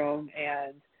bedroom,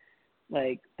 and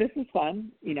like this is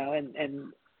fun,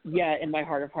 and yeah, in my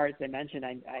heart of hearts, I mentioned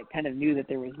I kind of knew that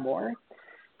there was more.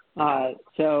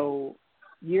 So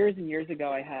years and years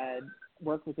ago, I had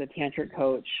worked with a tantric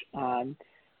coach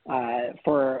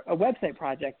for a website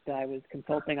project that I was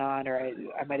consulting on, or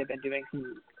I might have been doing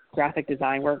some graphic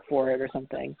design work for it or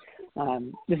something.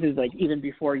 This is like even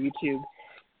before YouTube,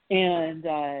 and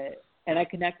I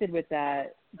connected with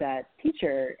that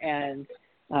teacher, and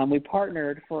we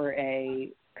partnered for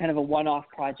a kind of a one-off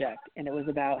project, and it was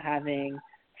about having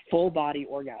full body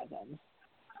orgasms.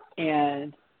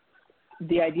 And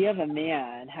the idea of a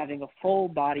man having a full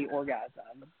body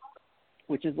orgasm,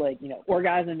 which is like,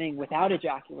 orgasming without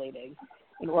ejaculating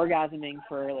and orgasming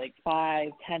for like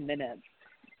 5-10 minutes,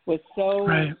 was so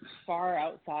far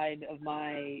outside of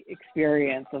my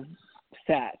experience of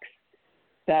sex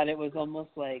that it was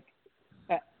almost like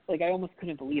I almost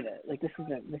couldn't believe it. Like, this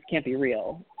can't be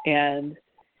real. And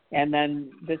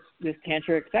then this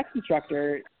tantric sex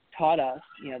instructor taught us,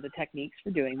 the techniques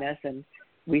for doing this, and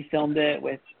we filmed it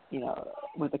with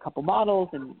a couple models,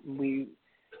 and we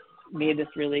made this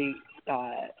really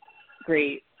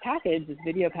great package, this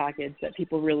video package that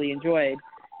people really enjoyed.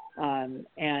 And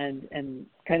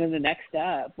kind of the next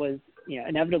step was,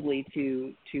 inevitably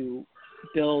to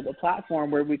build a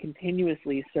platform where we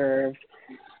continuously served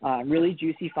really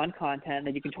juicy, fun content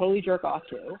that you can totally jerk off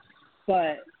to,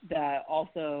 but that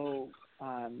also,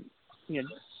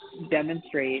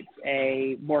 demonstrates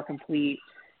a more complete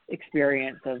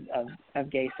experience of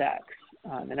gay sex.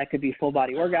 And that could be full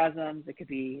body orgasms. It could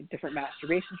be different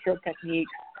masturbation stroke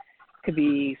techniques. It could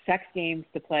be sex games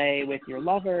to play with your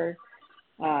lover.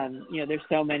 There's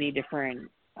so many different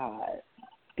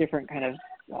kind of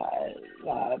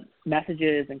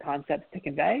messages and concepts to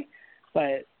convey,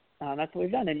 but that's what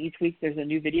we've done. And each week there's a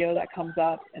new video that comes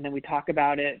up, and then we talk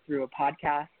about it through a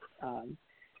podcast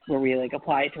where we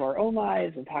apply it to our own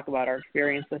lives and talk about our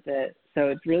experience with it. So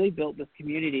it's really built this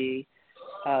community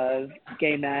of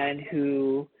gay men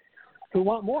who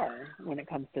want more when it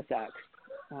comes to sex.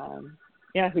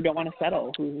 Who don't want to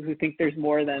settle, who think there's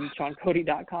more than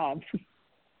SeanCody.com.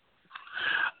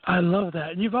 I love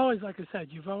that. And you've always, like I said,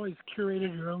 you've always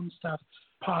curated your own stuff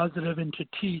positive and to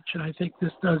teach, and I think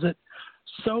this does it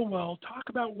so well. Talk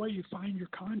about where you find your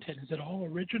content. Is it all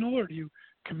original, or do you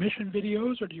commission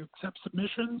videos, or do you accept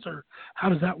submissions, or how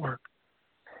does that work?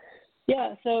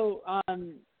 Yeah, so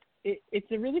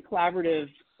it's a really collaborative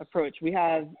approach. We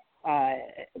have, I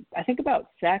think, about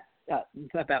 6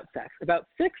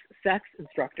 sex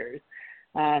instructors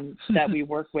that we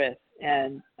work with,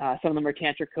 and some of them are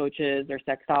tantric coaches or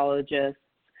sexologists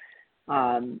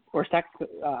or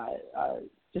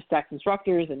just sex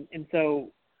instructors, and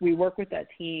so we work with that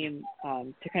team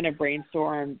to kind of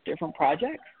brainstorm different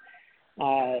projects.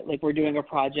 We're doing a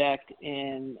project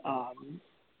in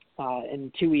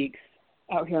 2 weeks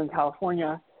out here in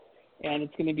California, and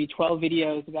it's going to be 12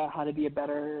 videos about how to be a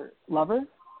better lover,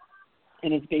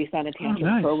 and it's based on a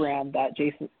tantric program that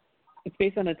Jason. It's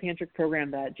based on a tantric program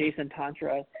that Jason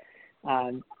Tantra,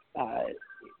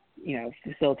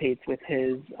 facilitates with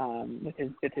his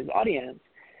audience,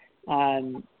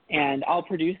 and I'll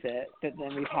produce it. But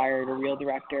then we've hired a real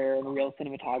director and a real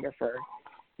cinematographer,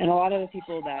 and a lot of the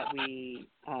people that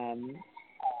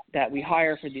we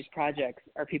hire for these projects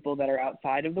are people that are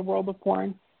outside of the world of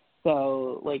porn.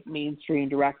 So mainstream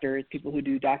directors, people who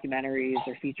do documentaries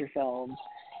or feature films,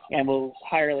 and we'll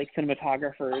hire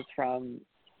cinematographers from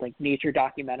nature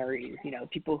documentaries,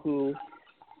 people who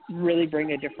really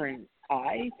bring a different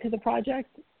eye to the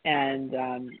project, and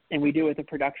we do it with a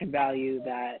production value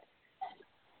that,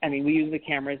 we use the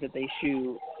cameras that they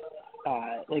shoot,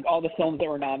 all the films that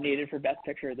were nominated for Best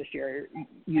Picture this year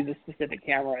use a specific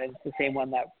camera, and it's the same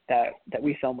one that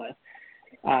we film with,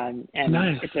 and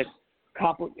nice. It's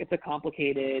a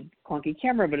complicated, clunky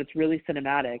camera, but it's really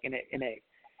cinematic, and it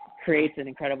creates an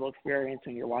incredible experience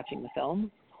when you're watching the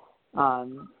film.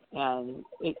 And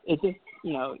it just,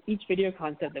 each video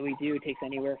concept that we do takes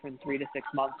anywhere from 3 to 6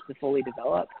 months to fully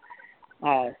develop.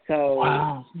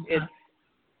 Wow.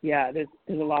 There's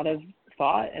a lot of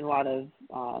thought and a lot of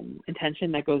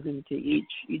intention that goes into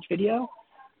each video.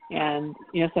 And,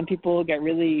 some people get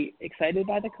really excited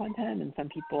by the content, and some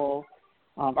people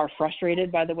are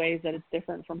frustrated by the ways that it's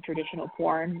different from traditional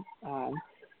porn.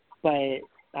 But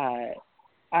I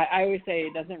always say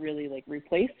it doesn't really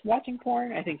replace watching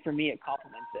porn. I think for me it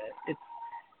complements it.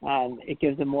 It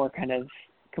gives a more kind of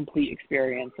complete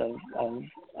experience of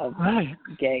right.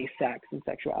 gay sex and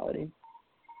sexuality.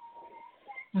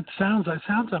 It sounds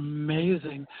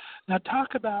amazing. Now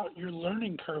talk about your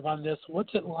learning curve on this.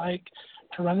 What's it like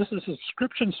to run this as a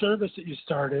subscription service that you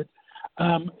started?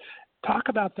 Talk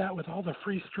about that with all the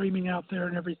free streaming out there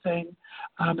and everything.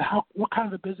 What kind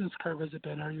of a business curve has it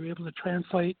been? Are you able to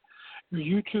translate your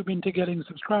YouTube into getting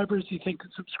subscribers? Do you think the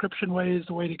subscription way is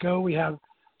the way to go? We have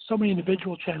so many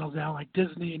individual channels now, like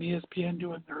Disney and ESPN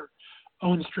doing their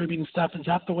own streaming stuff. Is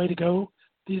that the way to go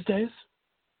these days?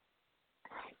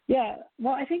 Yeah,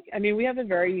 well, we have a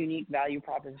very unique value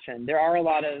proposition. There are a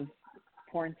lot of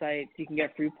porn sites. You can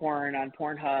get free porn on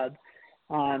Pornhub,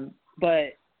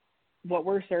 but what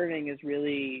we're serving is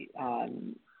really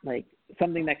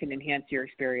something that can enhance your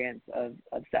experience of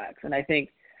sex. And I think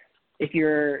if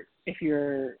you're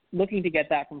looking to get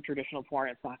that from traditional porn,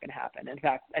 it's not going to happen. In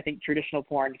fact, I think traditional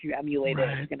porn, if you emulate it,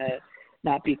 it's going to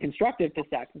not be constructive to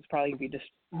sex. It's probably going to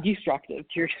be destructive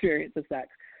to your experience of sex.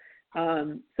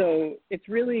 So it's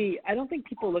really, I don't think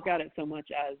people look at it so much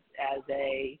as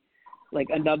a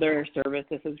another service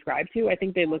to subscribe to. I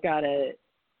think they look at it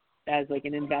as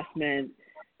an investment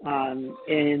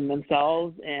in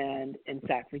themselves and in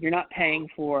sex. You're not paying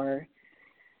for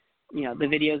the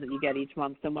videos that you get each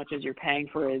month, so much as you're paying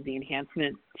for is the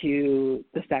enhancement to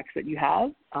the sex that you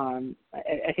have. I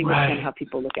think that's kind of how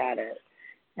people look at it.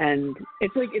 And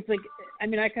it's like, I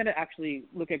mean, I kind of actually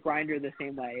look at Grindr the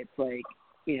same way. It's like,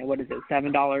 what is it,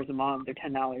 $7 a month or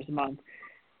 $10 a month?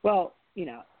 Well,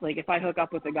 like if I hook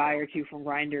up with a guy or two from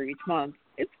Grindr each month,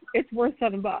 it's worth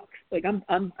 $7. Like I'm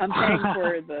paying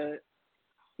for the,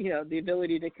 the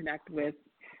ability to connect with,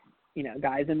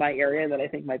 guys in my area that I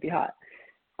think might be hot.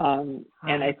 And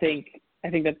I think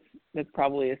that's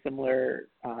probably a similar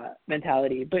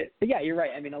mentality. But yeah, you're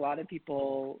right. I mean, a lot of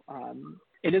people,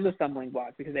 it is a stumbling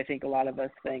block because I think a lot of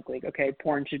us think like, okay,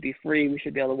 porn should be free. We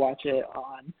should be able to watch it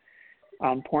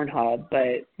on Pornhub.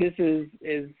 But this is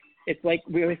it's like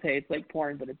we always say, it's like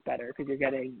porn, but it's better because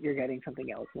you're getting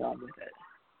something else along with it.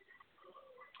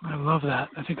 I love that.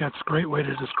 I think that's a great way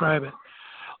to describe it.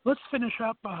 Let's finish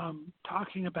up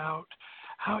talking about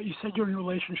how you said you're in a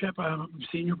relationship. I've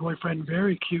seen your boyfriend,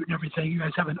 very cute and everything. You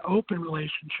guys have an open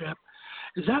relationship.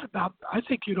 Is that about, I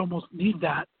think you'd almost need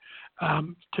that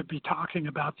to be talking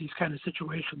about these kind of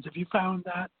situations. Have you found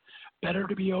that better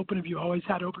to be open? Have you always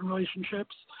had open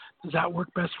relationships? Does that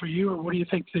work best for you, or what do you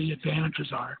think the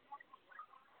advantages are?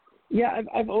 Yeah,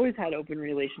 I've always had open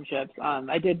relationships.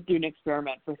 I did do an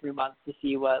experiment for 3 months to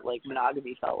see what like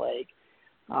monogamy felt like,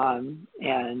 and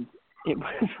it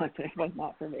was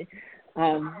not for me.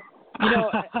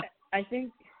 I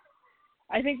think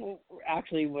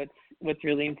actually what's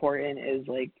really important is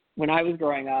like when I was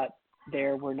growing up,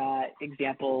 there were not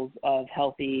examples of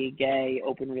healthy gay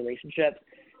open relationships.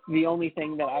 The only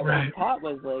thing that I was taught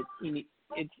was like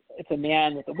it's a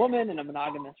man with a woman in a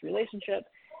monogamous relationship.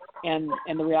 And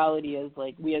the reality is,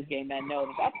 like, we as gay men know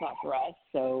that that's not for us.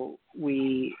 So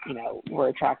we, we're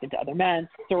attracted to other men.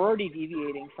 So we're already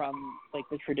deviating from, like,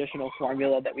 the traditional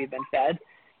formula that we've been fed.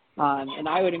 And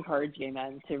I would encourage gay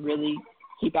men to really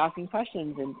keep asking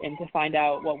questions and to find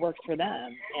out what works for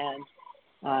them.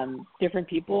 And different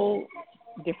people,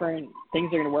 different things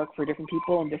are going to work for different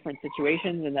people in different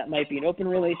situations. And that might be an open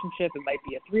relationship. It might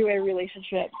be a three-way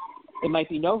relationship. It might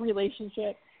be no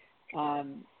relationship.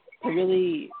 To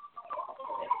really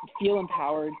feel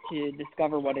empowered to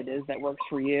discover what it is that works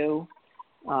for you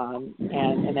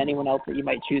and anyone else that you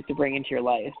might choose to bring into your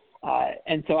life.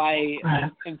 And so I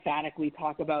emphatically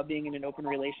talk about being in an open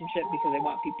relationship because I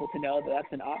want people to know that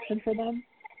that's an option for them.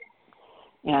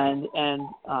 And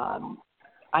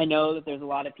I know that there's a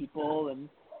lot of people in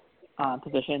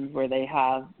positions where they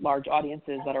have large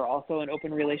audiences that are also in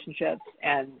open relationships,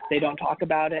 and they don't talk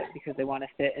about it because they want to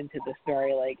fit into this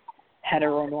very, like,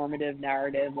 heteronormative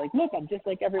narrative, like, look, I'm just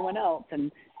like everyone else,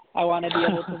 and I want to be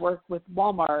able to work with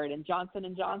Walmart and Johnson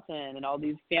 & Johnson and all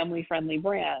these family-friendly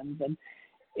brands. And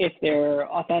if they're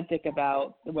authentic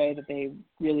about the way that they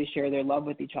really share their love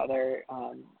with each other,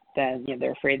 then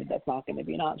they're afraid that that's not going to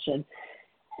be an option.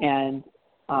 And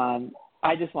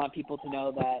I just want people to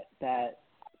know that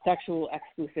sexual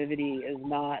exclusivity is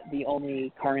not the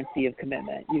only currency of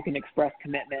commitment. You can express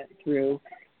commitment through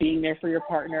being there for your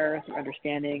partner, through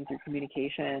understanding, through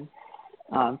communication,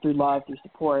 through love, through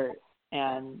support,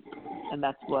 and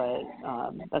that's what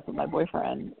my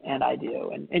boyfriend and I do.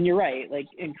 And you're right, like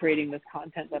in creating this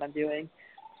content that I'm doing,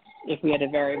 if we had a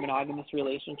very monogamous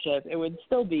relationship, it would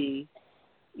still be,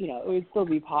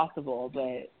 possible.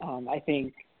 But I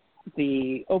think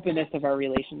the openness of our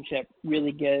relationship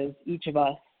really gives each of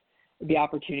us the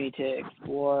opportunity to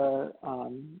explore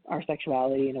our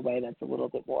sexuality in a way that's a little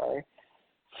bit more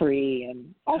free.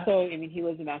 And also, I mean, he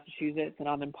lives in Massachusetts and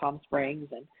I'm in Palm Springs,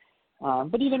 and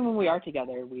but even when we are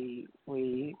together, we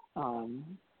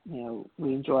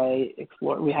enjoy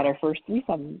explore. We had our first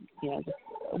threesome, just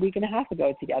a week and a half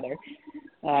ago together,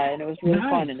 and it was really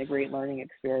fun and a great learning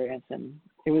experience. And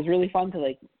it was really fun to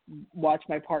like watch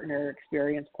my partner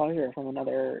experience pleasure from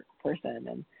another person,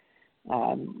 and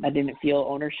I didn't feel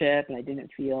ownership and I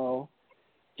didn't feel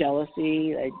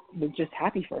jealousy. I was just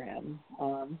happy for him.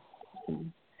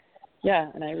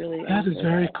 And I really that is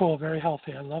very cool, very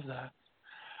healthy. I love that.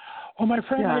 Well, my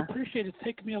friend, I appreciate it. It's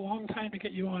taken me a long time to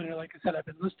get you on here. Like I said, I've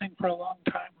been listening for a long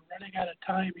time. We're running out of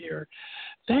time here.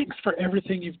 Thanks for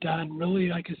everything you've done. Really,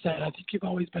 like I said, I think you've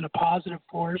always been a positive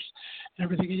force in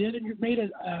everything you did, and you've made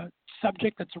a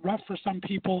subject that's rough for some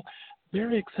people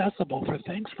very accessible.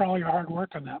 Thanks for all your hard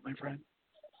work on that, my friend.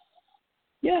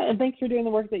 Yeah, and thanks for doing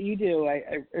the work that you do.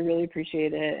 I really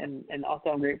appreciate it, and also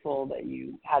I'm grateful that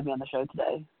you had me on the show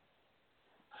today.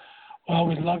 Well,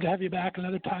 we'd love to have you back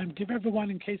another time. Give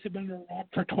everyone, in case they've been around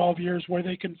for 12 years, where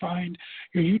they can find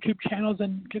your YouTube channels,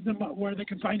 and give them where they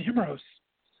can find Himros.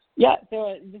 Yeah,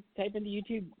 so just type into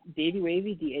YouTube Davey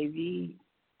Wavey, DAVEY,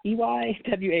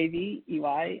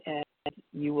 WAVEY, and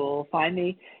you will find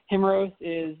me. Himros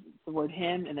is the word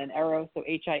him and then Eros, so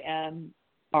HIMROS.TV.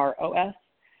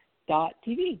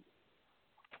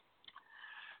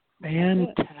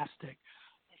 Fantastic.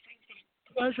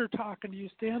 Pleasure talking to you.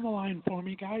 Stay on the line for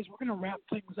me, guys. We're going to wrap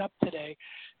things up today.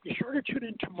 Be sure to tune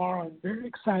in tomorrow. I'm very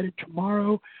excited.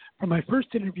 Tomorrow, for my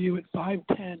first interview at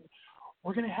 5:10,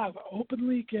 we're going to have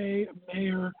openly gay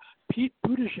Mayor Pete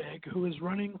Buttigieg, who is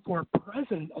running for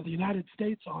President of the United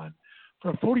States, on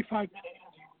for a 45-minute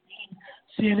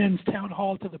interview, CNN's Town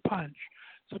Hall to the Punch.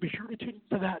 So be sure to tune in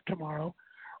for that tomorrow.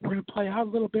 We're going to play out a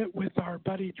little bit with our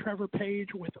buddy Trevor Page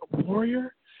with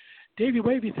Warrior. Davey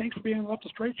Wavy, thanks for being on the Left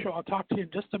of Straight Show. I'll talk to you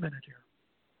in just a minute here.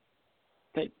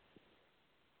 Okay.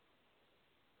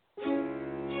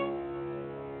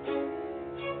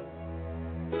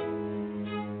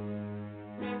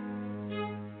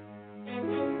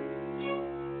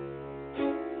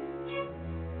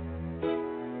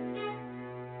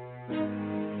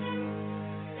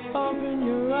 Open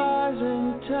your eyes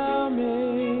and tell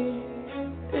me,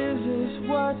 is this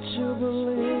what you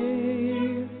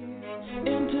believe?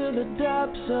 Into the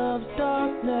depths of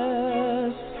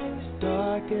darkness, as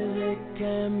dark as it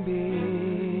can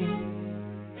be,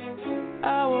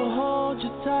 I will hold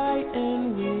you tight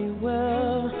and we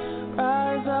will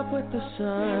rise up with the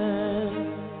sun.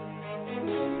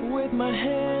 With my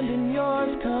hand in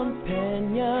yours,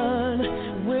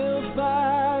 companion, we'll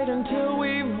fight until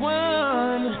we've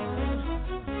won.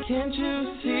 Can't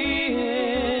you see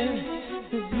it?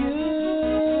 The beauty.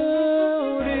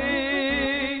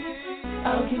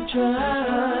 I'll keep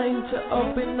trying to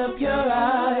open up your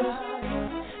eyes,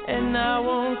 and I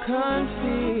won't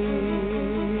concede.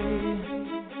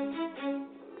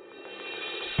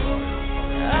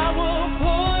 I will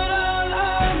put on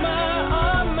all my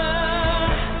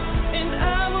armor, and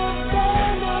I will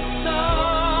stand up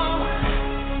tall.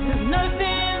 There's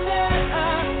nothing that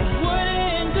I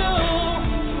wouldn't do.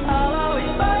 I'll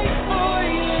always fight for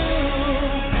you.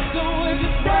 So if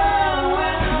you stand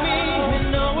with me and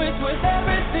know it's worth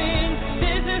everything,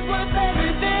 this is worth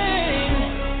everything.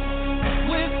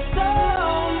 With so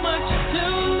much to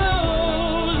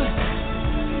lose,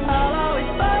 I'll always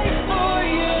fight for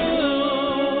you.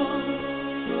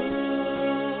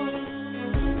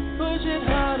 Push it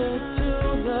harder to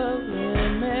the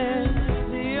limit,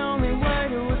 the only way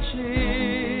to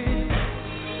achieve.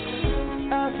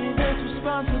 I see this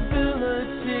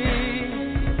responsibility,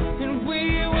 and we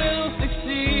will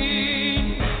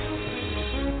succeed.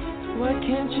 Why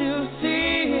can't you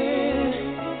see it?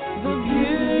 The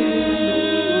beauty.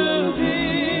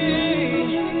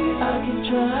 I keep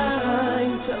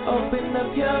trying to open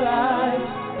up your eyes.